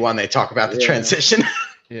 61. They talk about the Yeah. transition.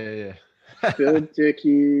 Yeah. Bill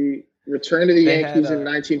Dickey returned to the They Yankees had, in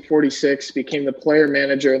 1946, became the player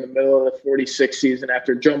manager in the middle of the 46 season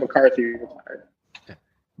after Joe McCarthy retired.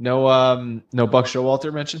 No Buck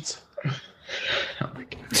Showalter mentions.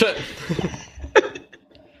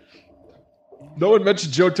 No one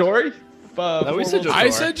mentioned Joe Torre. No, we said Joe I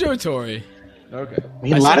Torre. said Joe Torre. Okay. I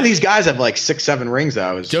mean, a lot of these guys have like 6-7 rings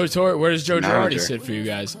though. Joe Torre. Where does Joe Girardi Manager. sit for you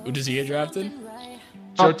guys? Does he get drafted?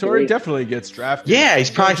 Joe Torre three. definitely gets drafted. Yeah, he's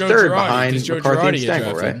probably Joe third Girardi. behind Does Joe McCarthy and Girardi get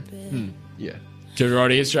Stengel, right? drafted? Yeah. Joe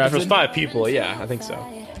Girardi gets If there's drafted. 5 people, yeah, I think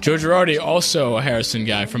so. Joe Girardi, also a Harrison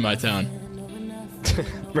guy from my town.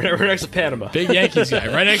 We're next to Panama. Big Yankees guy,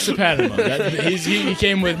 right next to Panama. He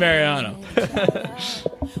came with Mariano.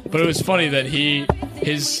 But it was funny that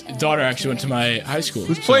his daughter actually went to my high school.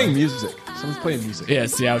 Who's playing music? Someone's playing music. Yeah,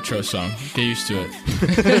 it's the outro song. Get used to it.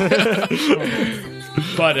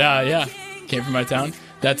 But yeah, came from my town.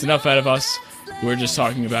 That's enough out of us. We're just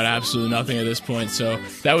talking about absolutely nothing at this point. So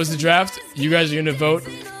that was the draft. You guys are going to vote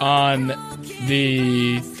on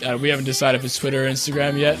the. We haven't decided if it's Twitter or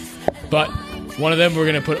Instagram yet, but one of them we're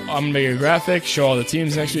going to put. I'm going to make a graphic, show all the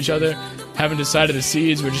teams next to each other. Haven't decided the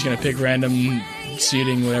seeds. We're just going to pick random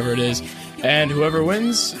seeding, whatever it is, and whoever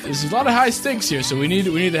wins. There's a lot of high stakes here, so we need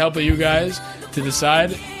the help of you guys to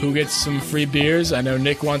decide who gets some free beers. I know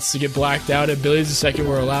Nick wants to get blacked out at Billy's the second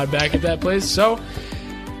we're allowed back at that place. So,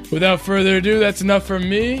 without further ado, that's enough from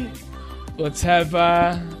me. Let's have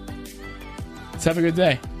a good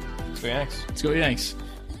day. Let's go Yanks. Let's go Yanks.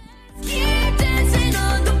 Keep dancing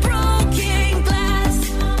on the broken glass.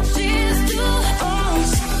 She's too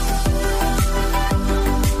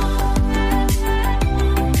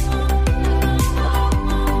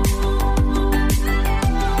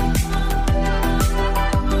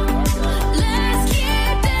Let's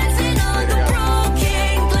keep dancing on the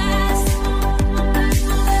broken glass.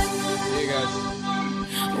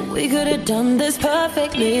 We could have done this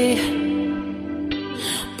perfectly.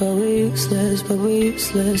 But we're useless, but we're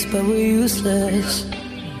useless, but we're useless.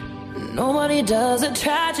 Nobody does a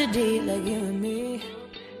tragedy like you and me.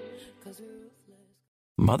 'Cause we're ruthless.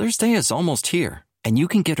 Mother's Day is almost here, and you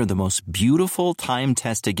can get her the most beautiful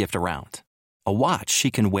time-tested gift around. A watch she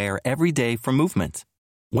can wear every day from Movement.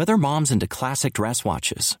 Whether mom's into classic dress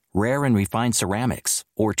watches, rare and refined ceramics,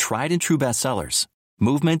 or tried-and-true bestsellers,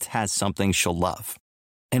 Movement has something she'll love.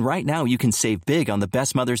 And right now, you can save big on the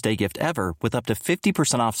best Mother's Day gift ever with up to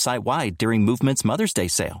 50% off site-wide during Movement's Mother's Day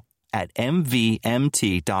sale at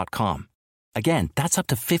MVMT.com. Again, that's up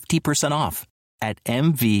to 50% off at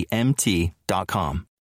MVMT.com.